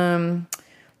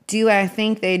do I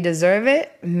think they deserve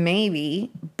it? Maybe.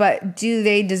 But do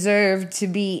they deserve to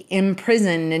be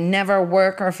imprisoned and never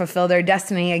work or fulfill their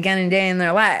destiny again a day in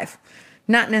their life?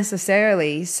 Not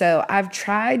necessarily. So I've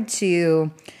tried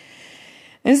to...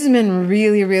 This has been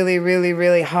really, really, really,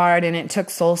 really hard, and it took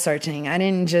soul searching. I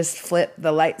didn't just flip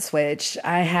the light switch.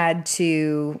 I had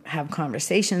to have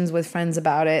conversations with friends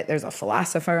about it. There's a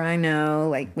philosopher I know.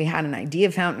 Like, we had an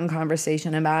idea fountain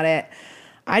conversation about it.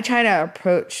 I try to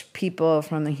approach people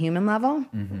from the human level.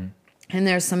 And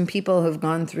there's some people who've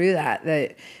gone through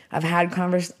that I've had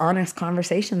honest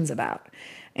conversations about.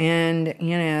 And,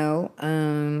 you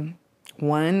know,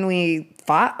 one, we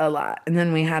fought a lot, and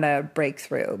then we had a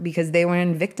breakthrough because they were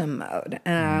in victim mode.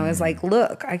 And I was like,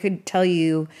 look, I could tell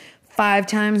you 5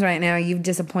 times right now, you've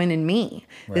disappointed me.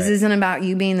 This isn't about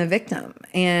you being the victim.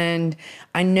 And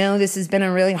I know this has been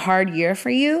a really hard year for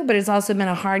you, but it's also been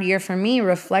a hard year for me,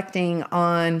 reflecting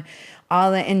on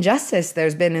all the injustice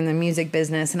there's been in the music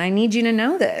business. And I need you to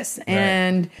know this.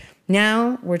 And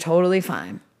now we're totally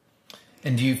fine.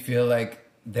 And do you feel like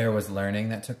there was learning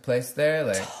that took place there?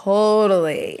 Like,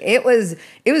 totally. It was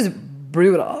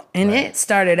brutal, and it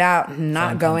started out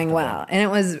not going well,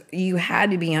 and you had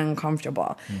to be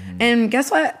uncomfortable. And guess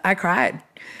what? I cried.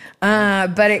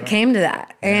 But it came to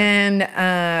that, and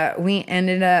we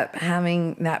ended up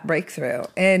having that breakthrough.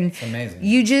 And it's amazing.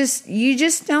 You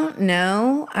just don't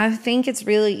know. I think it's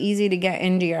really easy to get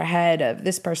into your head of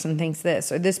this person thinks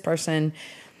this, or this person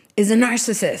is a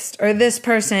narcissist, or this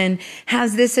person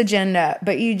has this agenda,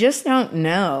 but you just don't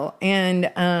know.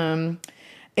 And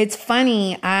it's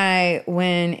funny,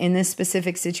 when in this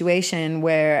specific situation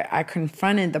where I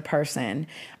confronted the person,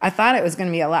 I thought it was going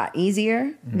to be a lot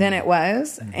easier than it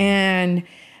was. And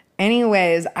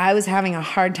anyways, I was having a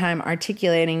hard time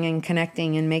articulating and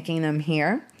connecting and making them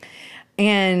hear.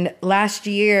 And last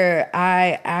year,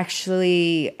 I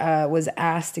actually was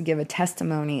asked to give a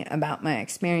testimony about my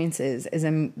experiences as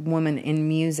a woman in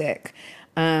music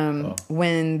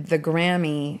when the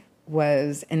Grammys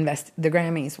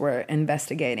were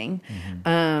investigating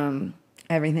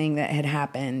everything that had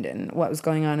happened and what was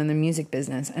going on in the music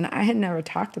business. And I had never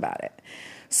talked about it.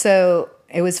 So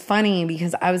it was funny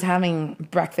because I was having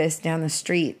breakfast down the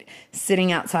street,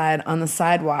 sitting outside on the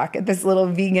sidewalk at this little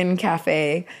vegan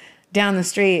cafe down the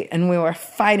street, and we were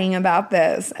fighting about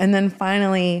this. And then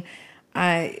finally,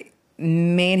 I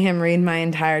made him read my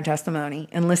entire testimony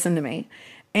and listen to me.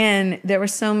 And there were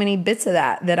so many bits of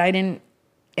that I didn't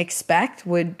expect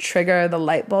would trigger the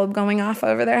light bulb going off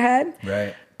over their head.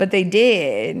 Right. But they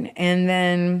did, and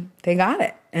then they got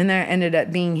it, and there ended up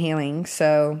being healing.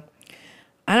 So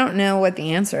I don't know what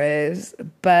the answer is,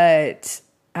 but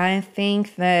I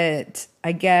think that,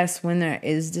 I guess, when there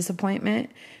is disappointment,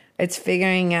 it's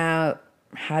figuring out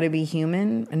how to be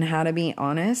human and how to be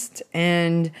honest.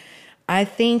 And I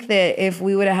think that if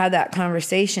we would have had that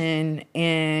conversation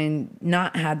and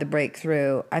not had the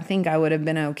breakthrough, I think I would have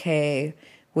been okay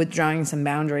with drawing some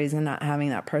boundaries and not having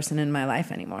that person in my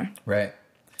life anymore. Right.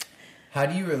 How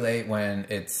do you relate when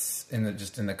it's in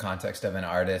the context of an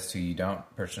artist who you don't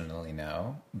personally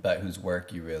know, but whose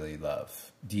work you really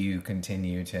love? Do you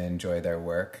continue to enjoy their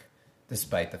work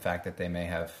despite the fact that they may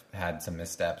have had some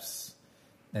missteps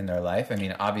in their life? I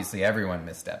mean, obviously everyone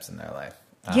missteps in their life.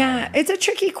 Yeah, it's a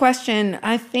tricky question.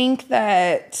 I think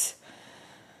that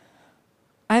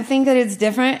it's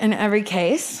different in every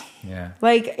case. Yeah.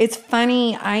 Like, it's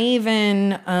funny. I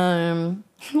even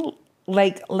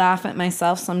laugh at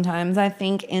myself sometimes. I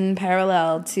think in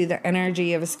parallel to the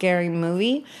energy of a scary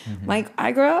movie, like,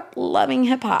 I grew up loving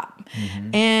hip hop.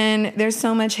 And there's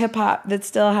so much hip hop that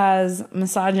still has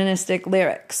misogynistic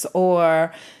lyrics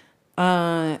or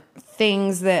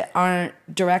things that aren't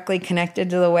directly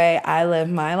connected to the way I live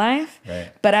my life.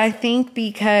 Right. But I think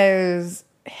because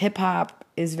hip hop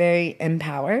is very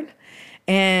empowered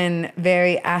and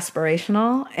very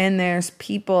aspirational, and there's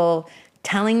people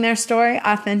telling their story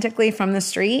authentically from the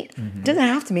street. It doesn't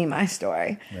have to be my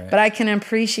story, but I can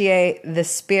appreciate the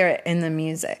spirit in the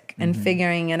music and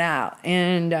figuring it out.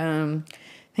 And I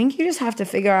think you just have to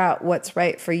figure out what's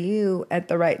right for you at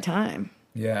the right time.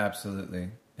 Yeah, absolutely.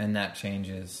 And that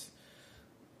changes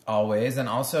always. And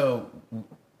also,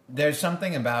 there's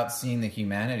something about seeing the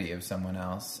humanity of someone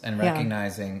else and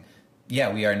recognizing,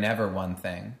 we are never one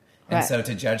thing. And Right. so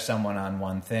to judge someone on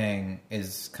one thing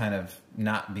is kind of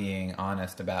not being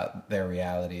honest about their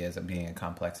reality as being a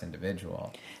complex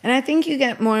individual. And I think you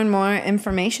get more and more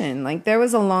information. Like there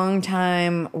was a long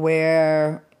time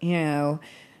where,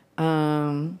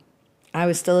 I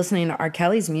was still listening to R.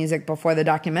 Kelly's music before the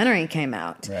documentary came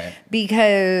out. Right.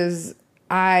 Because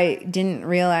I didn't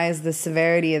realize the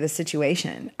severity of the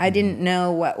situation. I didn't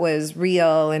know what was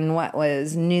real and what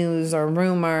was news or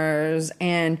rumors.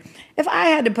 And if I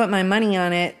had to put my money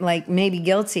on it, like maybe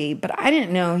guilty, but I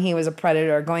didn't know he was a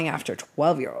predator going after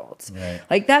 12-year-olds. Right.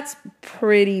 Like that's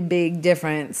pretty big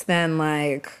difference than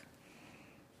like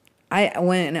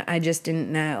when I just didn't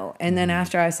know. And then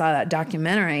after I saw that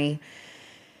documentary,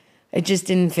 it just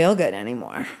didn't feel good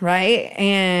anymore, right?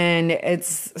 And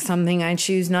it's something I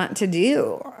choose not to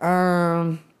do.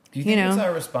 Do you think it's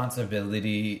our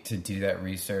responsibility to do that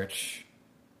research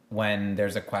when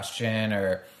there's a question,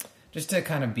 or just to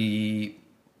kind of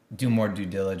do more due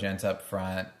diligence up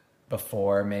front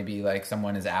before maybe like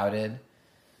someone is outed?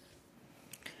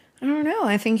 I don't know.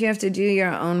 I think you have to do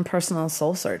your own personal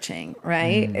soul searching,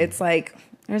 right? It's like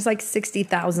there's like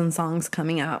 60,000 songs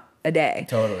coming out a day.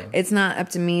 Totally. It's not up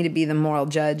to me to be the moral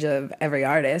judge of every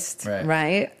artist,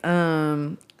 right?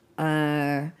 I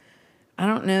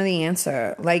don't know the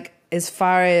answer. Like as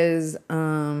far as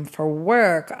for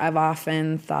work, I've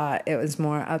often thought it was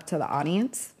more up to the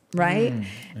audience, right?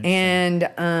 And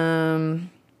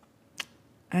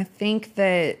I think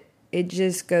that it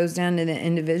just goes down to the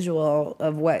individual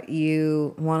of what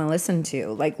you want to listen to.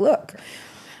 Like, look,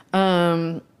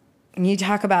 you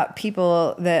talk about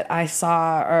people that I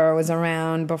saw or was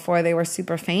around before they were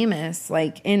super famous.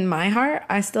 Like in my heart,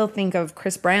 I still think of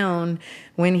Chris Brown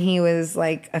when he was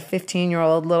like a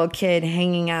 15-year-old little kid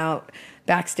hanging out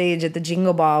backstage at the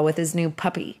Jingle Ball with his new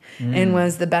puppy and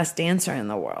was the best dancer in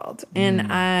the world. And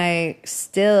I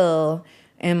still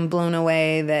am blown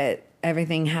away that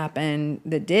everything happened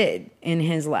that did in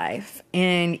his life.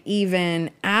 And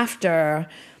even after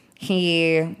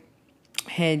he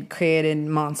had created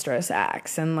monstrous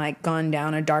acts and like gone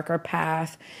down a darker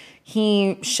path,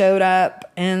 he showed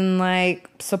up and like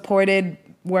supported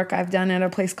work I've done at a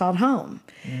place called Home.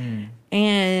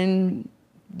 And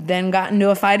then got into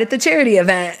a fight at the charity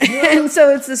event. And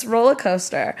so it's this roller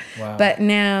coaster. Wow. But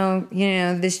now,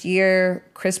 this year,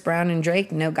 Chris Brown and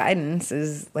Drake, No Guidance,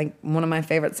 is like one of my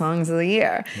favorite songs of the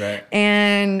year. Right.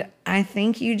 And I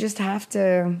think you just have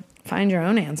to find your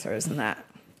own answers in that.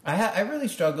 I really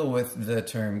struggle with the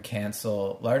term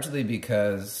cancel, largely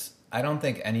because I don't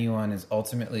think anyone is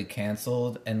ultimately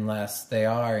canceled unless they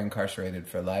are incarcerated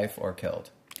for life or killed.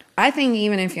 I think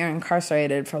even if you're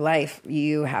incarcerated for life,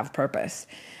 you have purpose.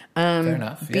 Fair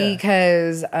enough, yeah.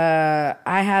 Because I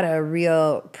had a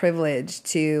real privilege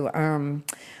to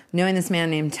knowing this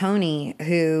man named Tony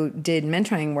who did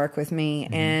mentoring work with me.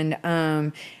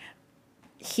 And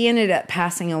he ended up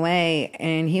passing away,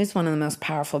 and he was one of the most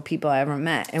powerful people I ever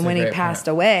met. And when he passed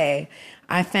away,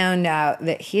 I found out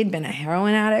that he had been a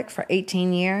heroin addict for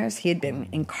 18 years. He had been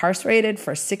incarcerated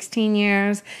for 16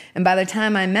 years. And by the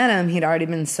time I met him, he'd already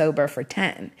been sober for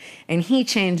 10. And he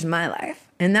changed my life.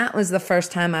 And that was the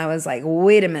first time I was like,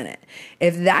 wait a minute.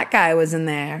 If that guy was in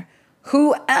there,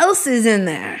 who else is in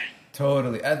there?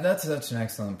 Totally. That's such an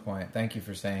excellent point. Thank you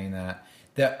for saying that.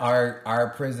 That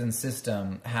our prison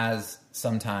system has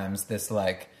sometimes this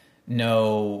like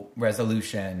no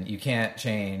resolution. You can't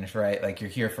change, right? Like you're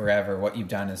here forever. What you've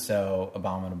done is so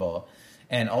abominable.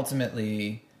 And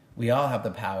ultimately, we all have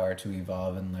the power to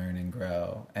evolve and learn and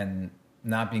grow. And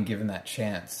not being given that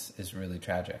chance is really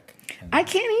tragic. I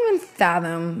can't even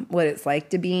fathom what it's like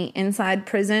to be inside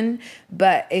prison.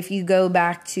 But if you go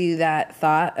back to that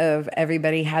thought of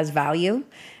everybody has value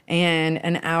and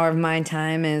an hour of my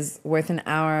time is worth an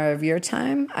hour of your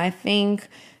time, I think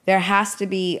there has to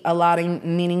be a lot of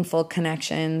meaningful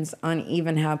connections on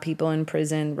even how people in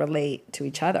prison relate to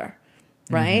each other,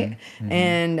 right?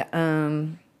 And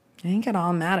I think it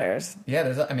all matters.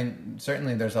 Yeah,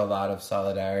 certainly there's a lot of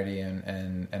solidarity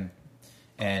and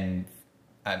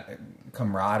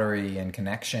camaraderie and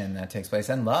connection that takes place,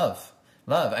 and love.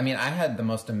 I mean, I had the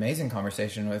most amazing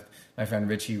conversation with my friend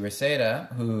Richie Reseda,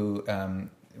 who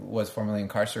was formerly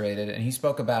incarcerated, and he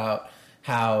spoke about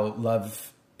how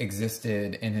love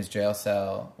existed in his jail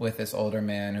cell with this older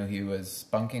man who he was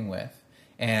bunking with.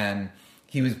 And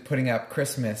he was putting up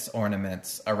Christmas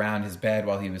ornaments around his bed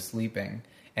while he was sleeping.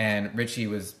 And Richie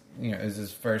was, it was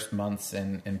his first months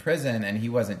in prison, and he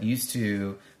wasn't used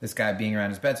to this guy being around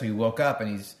his bed. So he woke up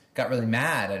and he's got really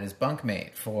mad at his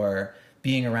bunkmate for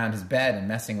being around his bed and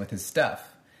messing with his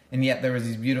stuff. And yet there was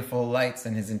these beautiful lights,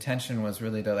 and his intention was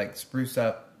really to like spruce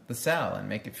up the cell and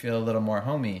make it feel a little more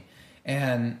homey.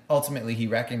 And ultimately he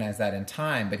recognized that in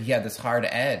time, but he had this hard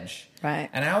edge. Right.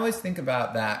 And I always think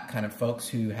about that kind of folks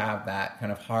who have that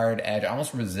kind of hard edge,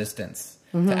 almost resistance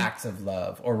to acts of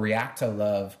love or react to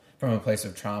love from a place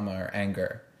of trauma or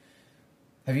anger.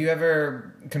 Have you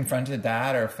ever confronted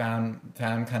that or found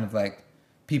kind of like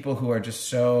people who are just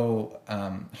so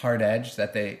hard edged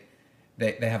that they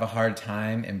have a hard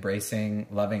time embracing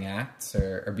loving acts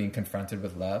or being confronted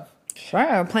with love?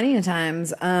 Sure, plenty of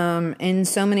times, in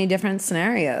so many different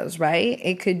scenarios, right?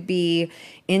 It could be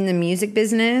in the music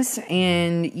business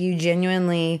and you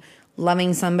genuinely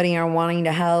loving somebody or wanting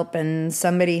to help and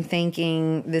somebody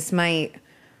thinking this might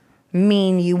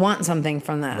mean you want something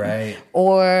from them. Right.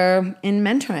 Or in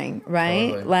mentoring, right?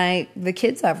 Totally. Like the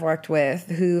kids I've worked with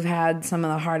who've had some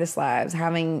of the hardest lives,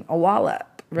 having a wall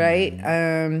up, right?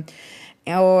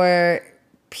 Or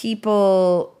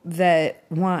people that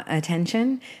want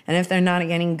attention, and if they're not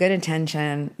getting good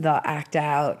attention, they'll act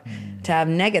out to have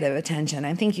negative attention.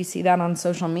 I think you see that on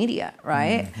social media,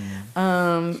 right?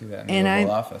 See that in the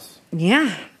Oval Office.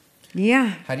 Yeah.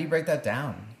 How do you break that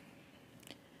down?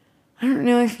 I don't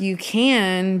know if you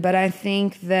can, but I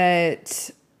think that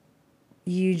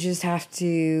you just have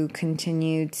to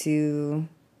continue to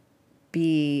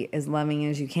be as loving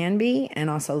as you can be and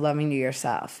also loving to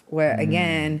yourself. Where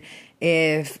again,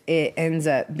 if it ends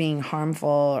up being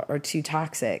harmful or too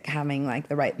toxic, having like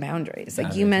the right boundaries.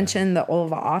 Like you mentioned the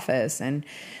Oval Office, and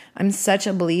I'm such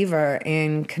a believer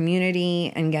in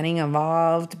community and getting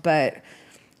involved, but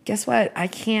guess what? I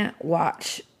can't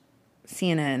watch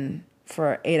CNN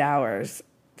for 8 hours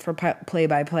for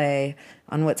play-by-play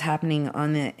on what's happening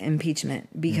on the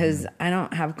impeachment because I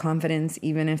don't have confidence,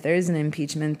 even if there is an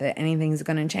impeachment, that anything's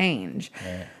going to change.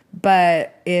 Right.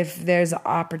 But if there's an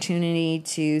opportunity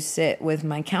to sit with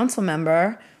my council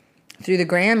member through the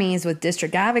Grammys with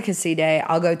District Advocacy Day,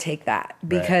 I'll go take that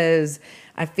because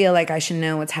I feel like I should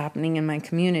know what's happening in my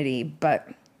community. But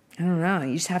I don't know.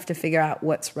 You just have to figure out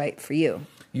what's right for you.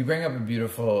 You bring up a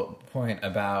beautiful point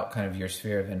about kind of your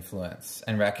sphere of influence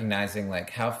and recognizing like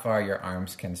how far your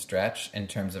arms can stretch in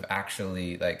terms of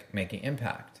actually like making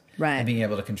impact and being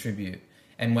able to contribute.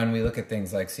 And when we look at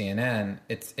things like CNN,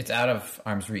 it's out of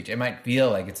arm's reach. It might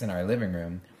feel like it's in our living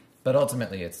room, but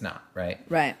ultimately it's not, right?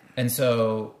 Right. And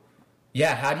so,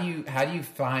 yeah, how do you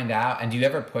find out? And do you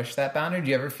ever push that boundary? Do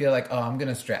you ever feel like, oh, I'm going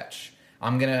to stretch.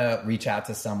 I'm going to reach out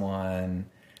to someone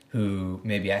who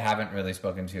maybe I haven't really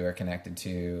spoken to or connected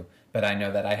to, but I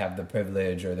know that I have the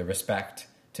privilege or the respect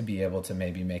to be able to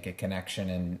maybe make a connection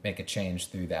and make a change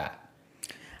through that?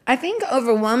 I think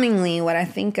overwhelmingly what I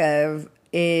think of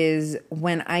is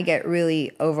when I get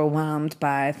really overwhelmed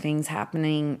by things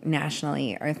happening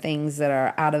nationally or things that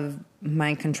are out of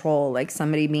my control, like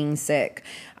somebody being sick,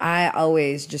 I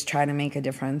always just try to make a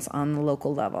difference on the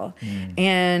local level.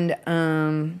 And,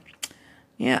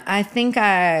 I think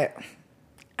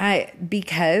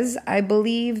because I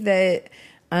believe that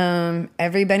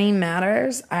everybody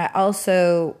matters, I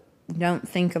also don't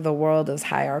think of the world as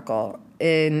hierarchical,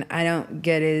 and I don't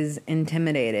get as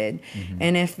intimidated.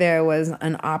 And if there was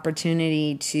an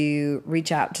opportunity to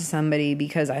reach out to somebody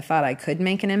because I thought I could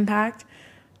make an impact,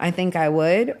 I think I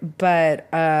would. But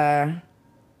I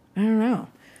don't know.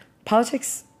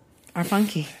 Politics are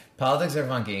funky. Politics are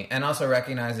funky. And also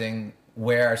recognizing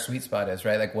where our sweet spot is,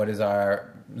 right? Like, what is our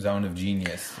zone of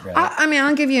genius, right? I mean,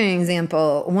 I'll give you an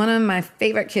example. One of my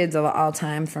favorite kids of all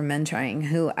time for mentoring,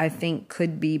 who I think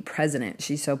could be president,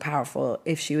 she's so powerful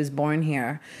if she was born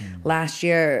here, last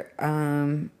year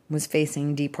was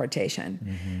facing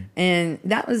deportation. And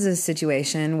that was a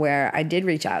situation where I did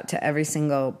reach out to every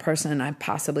single person I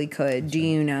possibly could. Do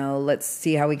you know? Let's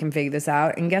see how we can figure this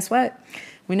out. And guess what?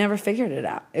 We never figured it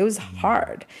out. It was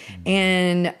hard.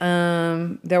 And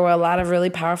there were a lot of really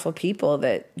powerful people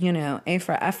that, A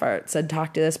for effort, said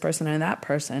talk to this person or that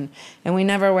person. And we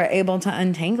never were able to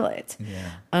untangle it.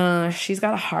 She's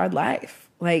got a hard life.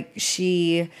 Like,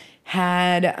 she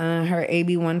had her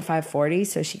AB 1540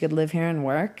 so she could live here and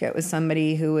work. It was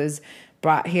somebody who was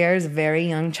brought here as a very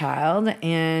young child,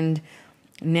 and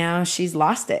now she's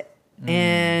lost it.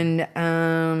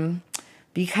 And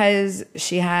because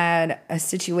she had a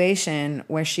situation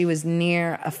where she was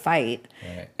near a fight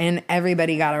and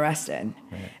everybody got arrested.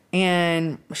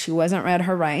 And she wasn't read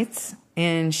her rights,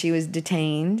 and she was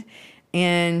detained,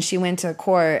 and she went to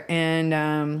court,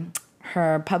 and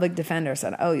her public defender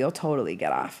said, oh, you'll totally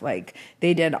get off. Like,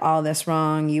 they did all this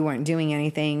wrong. You weren't doing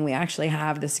anything. We actually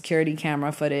have the security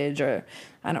camera footage, or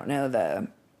I don't know, the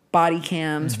body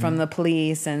cams from the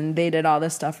police, and they did all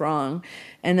this stuff wrong.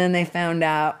 And then they found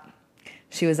out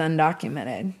she was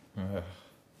undocumented.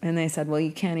 And they said, well,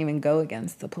 you can't even go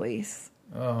against the police.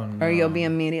 Oh, no. Or you'll be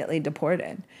immediately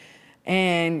deported.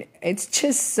 And it's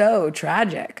just so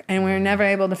tragic. And we were never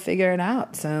able to figure it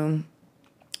out. So,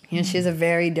 you know, she has a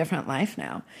very different life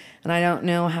now. And I don't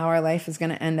know how our life is going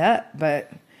to end up,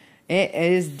 but it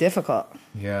is difficult.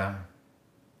 Yeah.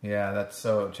 Yeah, that's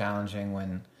so challenging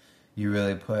when you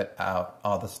really put out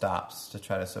all the stops to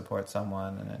try to support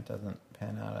someone and it doesn't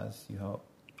pan out as you hope.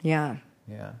 Yeah.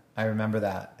 Yeah. I remember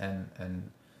that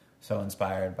and so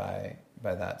inspired by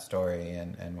that story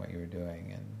and what you were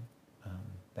doing. And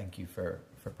thank you for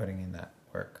putting in that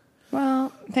work.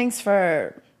 Well, thanks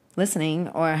for listening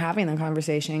or having the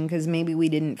conversation, because maybe we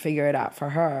didn't figure it out for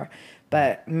her,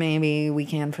 but maybe we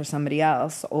can for somebody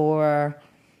else. Or,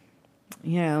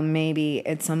 you know, maybe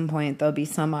at some point there'll be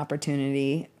some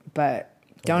opportunity, but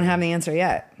don't have the answer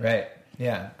yet. Right.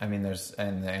 Yeah. I mean,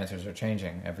 and the answers are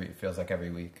changing it feels like every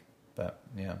week, but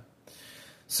yeah.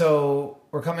 So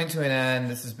we're coming to an end.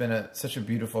 This has been such a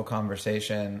beautiful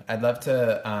conversation. I'd love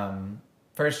to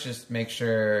first just make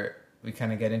sure we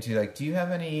kind of get into, like, do you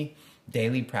have any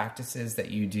daily practices that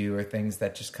you do or things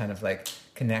that just kind of like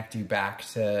connect you back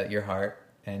to your heart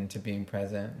and to being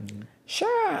present?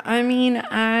 Sure. I mean,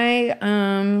 I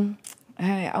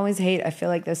always I feel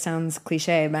like this sounds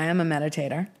cliche, but I am a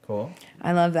meditator. Cool.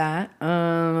 I love that.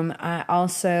 I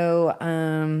also,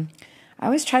 I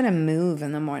always try to move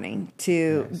in the morning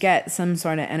to get some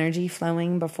sort of energy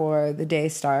flowing before the day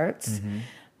starts. Mm-hmm.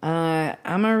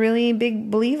 I'm a really big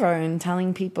believer in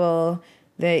telling people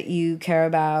that you care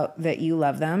about, that you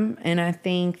love them. And I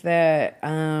think that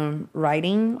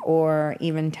writing or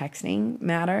even texting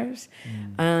matters.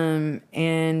 And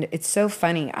it's so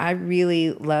funny. I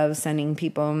really love sending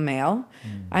people mail.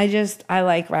 I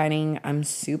like writing. I'm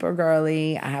super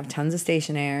girly. I have tons of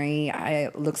stationery.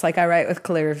 It looks like I write with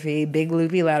calligraphy, big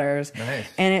loopy letters. Nice.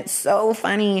 And it's so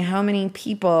funny how many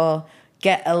people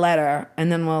get a letter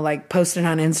and then will like post it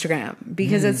on Instagram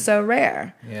because it's so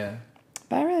rare. Yeah.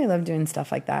 But I really love doing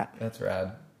stuff like that. That's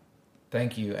rad.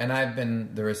 Thank you. And I've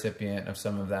been the recipient of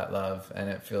some of that love, and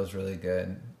it feels really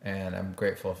good. And I'm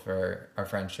grateful for our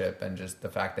friendship and just the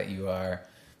fact that you are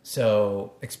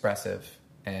so expressive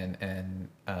and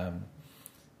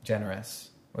generous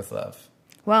with love.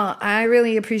 Well, I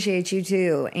really appreciate you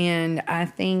too. And I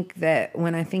think that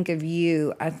when I think of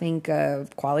you, I think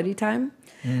of quality time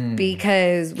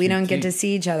because we don't get to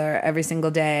see each other every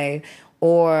single day.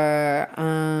 Or,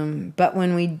 but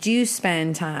when we do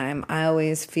spend time, I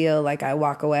always feel like I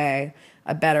walk away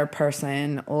a better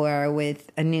person or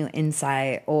with a new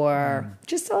insight or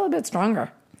just a little bit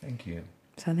stronger. Thank you.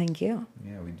 So thank you.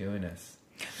 Yeah, we're doing this.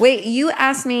 Wait, you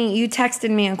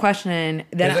texted me a question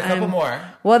that There's a couple more.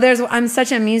 Well, I'm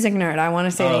such a music nerd. I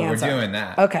want to say the answer. We're doing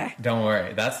that. Okay. Don't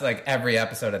worry. That's like every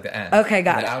episode at the end. Okay,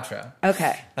 got the it. outro.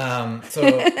 Okay.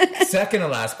 So second to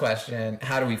last question,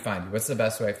 how do we find you? What's the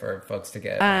best way for folks to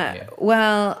get you?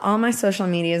 Well, all my social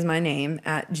media is my name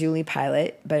at Julie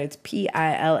Pilat, but it's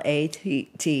Pilatt.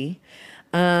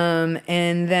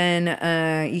 And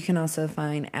then you can also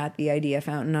find at The Idea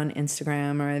Fountain on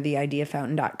Instagram or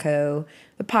theideafountain.co.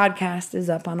 The podcast is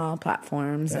up on all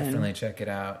platforms. Definitely check it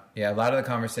out. Yeah, a lot of the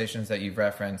conversations that you've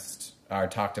referenced are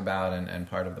talked about and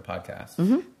part of the podcast.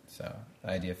 Mm-hmm. So The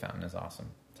Idea Fountain is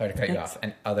awesome. Sorry to cut you off.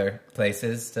 And other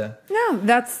places to... No,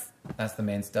 that's the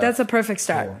main stuff. That's a perfect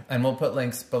start. Cool. And we'll put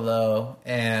links below.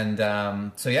 And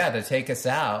so yeah, to take us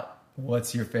out,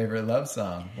 what's your favorite love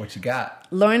song? What you got?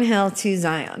 Lauryn Hill, To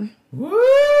Zion.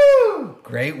 Woo!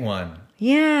 Great one.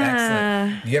 Yeah.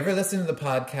 Excellent. Do you ever listen to the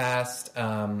podcast?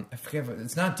 I forget.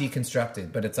 It's not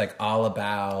Deconstructed, but it's like all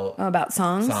about... Oh, about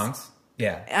songs? Songs.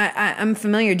 Yeah. I'm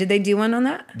familiar. Did they do one on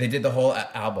that? They did the whole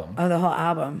album. Oh, the whole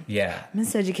album. Yeah.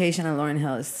 Miseducation of Lauryn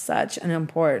Hill is such an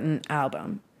important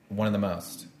album. One of the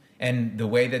most. And the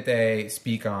way that they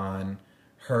speak on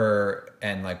her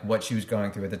and like what she was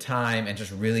going through at the time and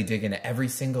just really dig into every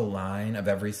single line of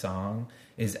every song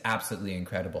is absolutely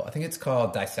incredible. I think it's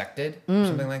called Dissected or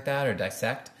something like that, or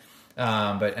Dissect.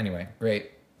 But anyway,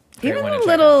 great Even one the to check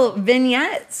little out.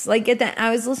 vignettes, like I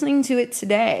was listening to it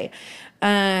today.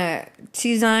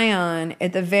 To Zion,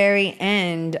 at the very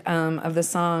end of the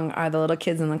song are the little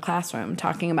kids in the classroom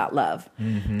talking about love.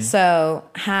 Mm-hmm. So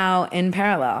how in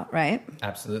parallel, right?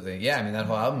 Absolutely. Yeah, I mean, that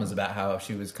whole album is about how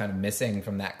she was kind of missing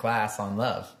from that class on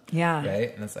love. Yeah.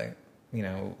 Right? And it's like,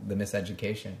 the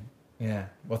miseducation. Yeah.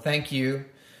 Well, thank you.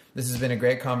 This has been a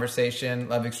great conversation.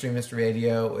 Love Extremist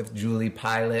Radio with Julie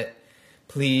Pilat.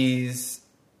 Please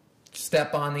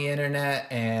step on the internet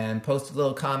and post a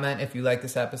little comment if you like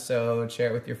this episode.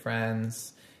 Share it with your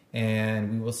friends.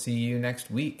 And we will see you next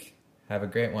week. Have a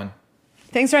great one.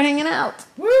 Thanks for hanging out.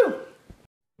 Woo!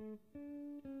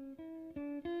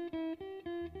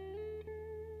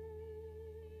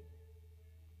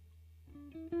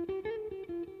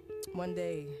 One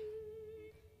day,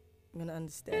 I'm gonna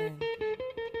understand.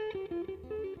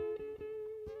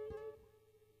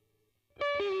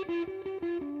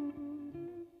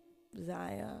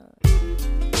 Zion.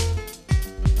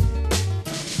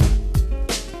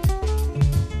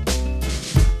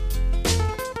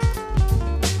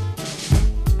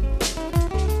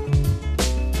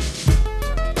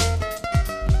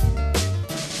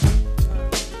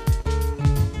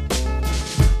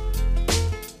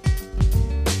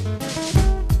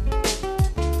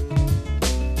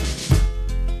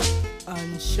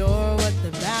 Unsure what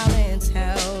the balance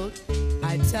held,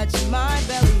 I touched my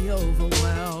belly,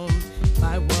 overwhelmed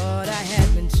by what I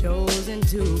had been chosen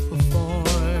to perform.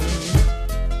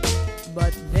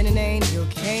 But then an angel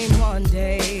came one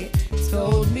day,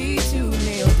 told me to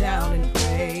kneel down and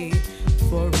pray,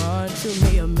 for unto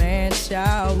me a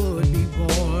man-child would be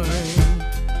born.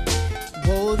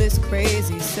 Whoa, this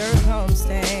crazy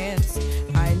circumstance,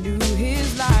 I knew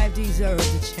his life deserved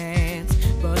a chance,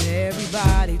 but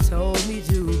everybody told me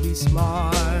to be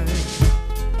smart.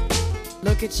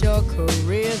 Look at your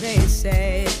career, they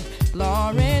said,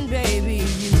 Lauren, baby,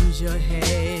 use your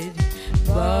head.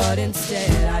 But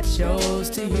instead I chose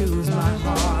to use my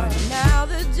heart. Now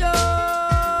the joy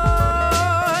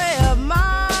of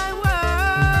my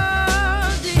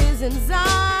world is in Zion.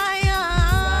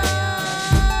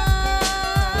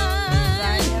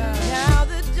 Now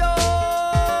the joy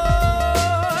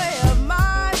of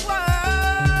my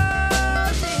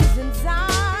world is in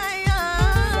Zion.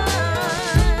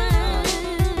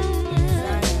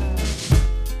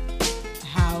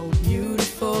 How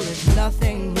beautiful is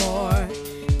nothing more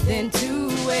than to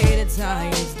wait at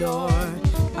Zion's door.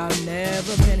 I've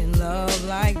never been in love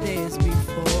like this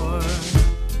before.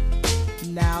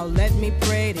 Now let me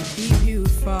pray to keep you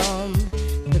from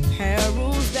the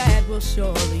perils that will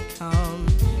surely come.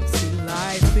 See,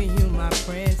 life for you, my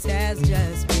prince, has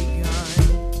just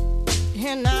begun.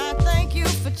 And I thank you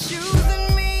for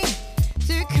choosing me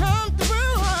to come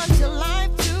through unto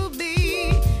life to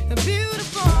be a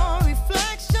beautiful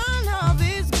reflection of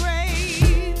His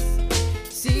grace.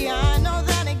 See, I know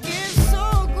that a gift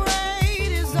so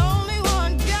great is only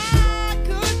one God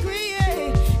could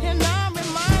create. And I'm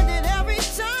reminded every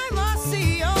time I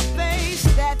see your face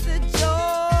that the joy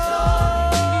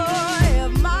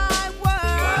of my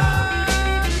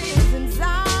world is in Zion.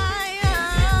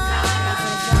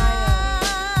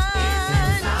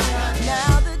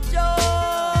 Now the joy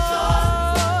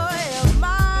of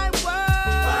my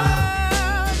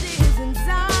world is in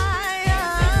Zion.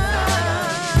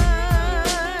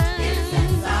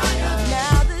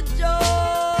 Now the joy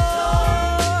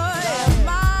of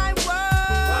my world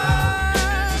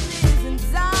is in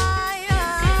Zion.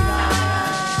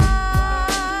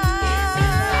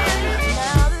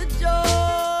 Now the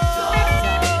joy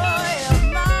of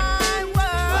my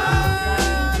world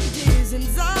is in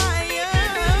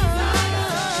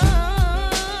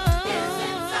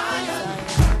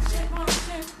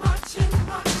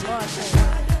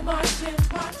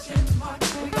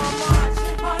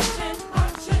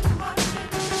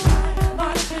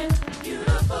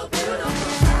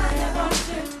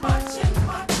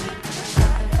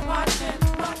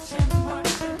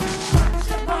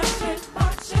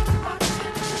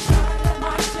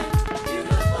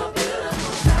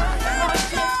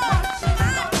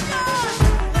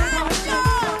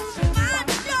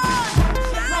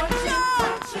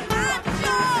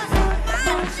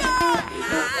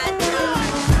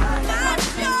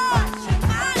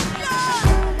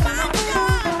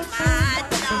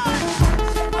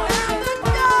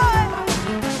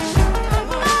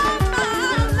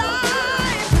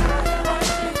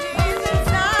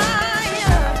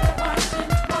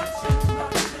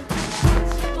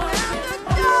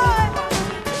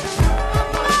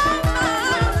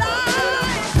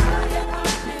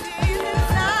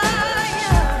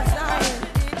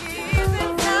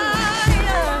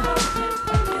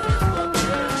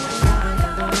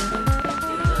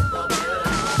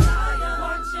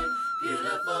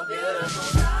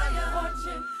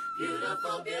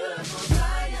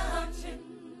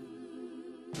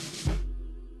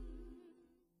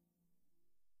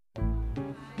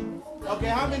Okay,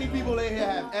 how many people in here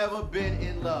have ever been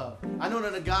in love? I know none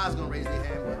of the guys gonna raise their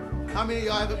hand, but how many of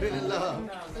y'all ever been in love?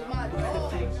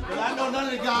 Well, I know none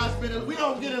of the guys been in. We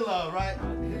don't get in love, right?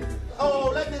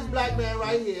 Oh, let this black man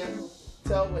right here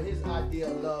tell what his idea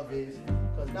of love is.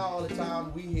 Because now all the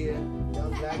time we hear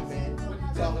young black men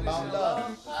talk about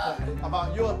love.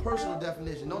 About your personal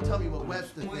definition. Don't tell me what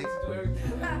Webster thinks.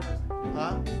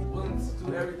 Huh? Willing to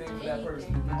do everything for that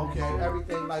person. Okay,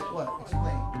 everything like what?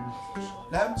 Explain.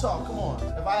 Let him talk. Come on.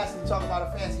 If I asked him to talk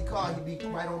about a fancy car, he'd be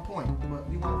right on point. But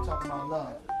we want to talk about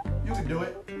love. You can do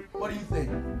it. What do you think?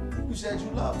 You said you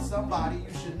love somebody.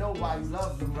 You should know why you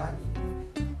love them, right?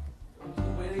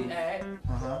 Where they at?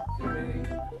 Where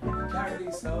they carry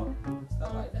themselves,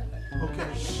 stuff like that.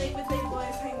 Okay. If they with their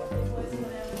boys, hang with their boys,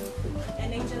 whatever,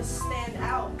 and they just stand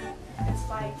out, it's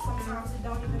like sometimes it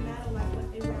don't even matter like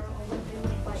what they wear or what they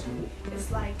look like. It's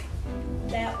like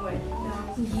that way.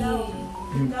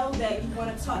 You know that you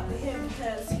want to talk to him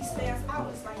because he stands out.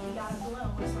 It's like he got a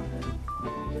glow or something.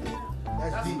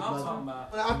 That's deep, what I'm brother. talking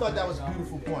about. I thought that was a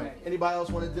beautiful point. Anybody else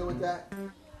want to deal with that?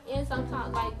 And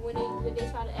sometimes, like when they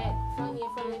try to act funny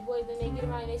in front of their boys, and they get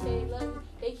around and they say they love you,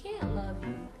 they can't love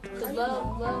you. Cause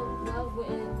love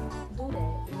wouldn't do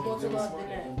that. More to love than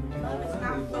that. Love is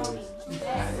not phony.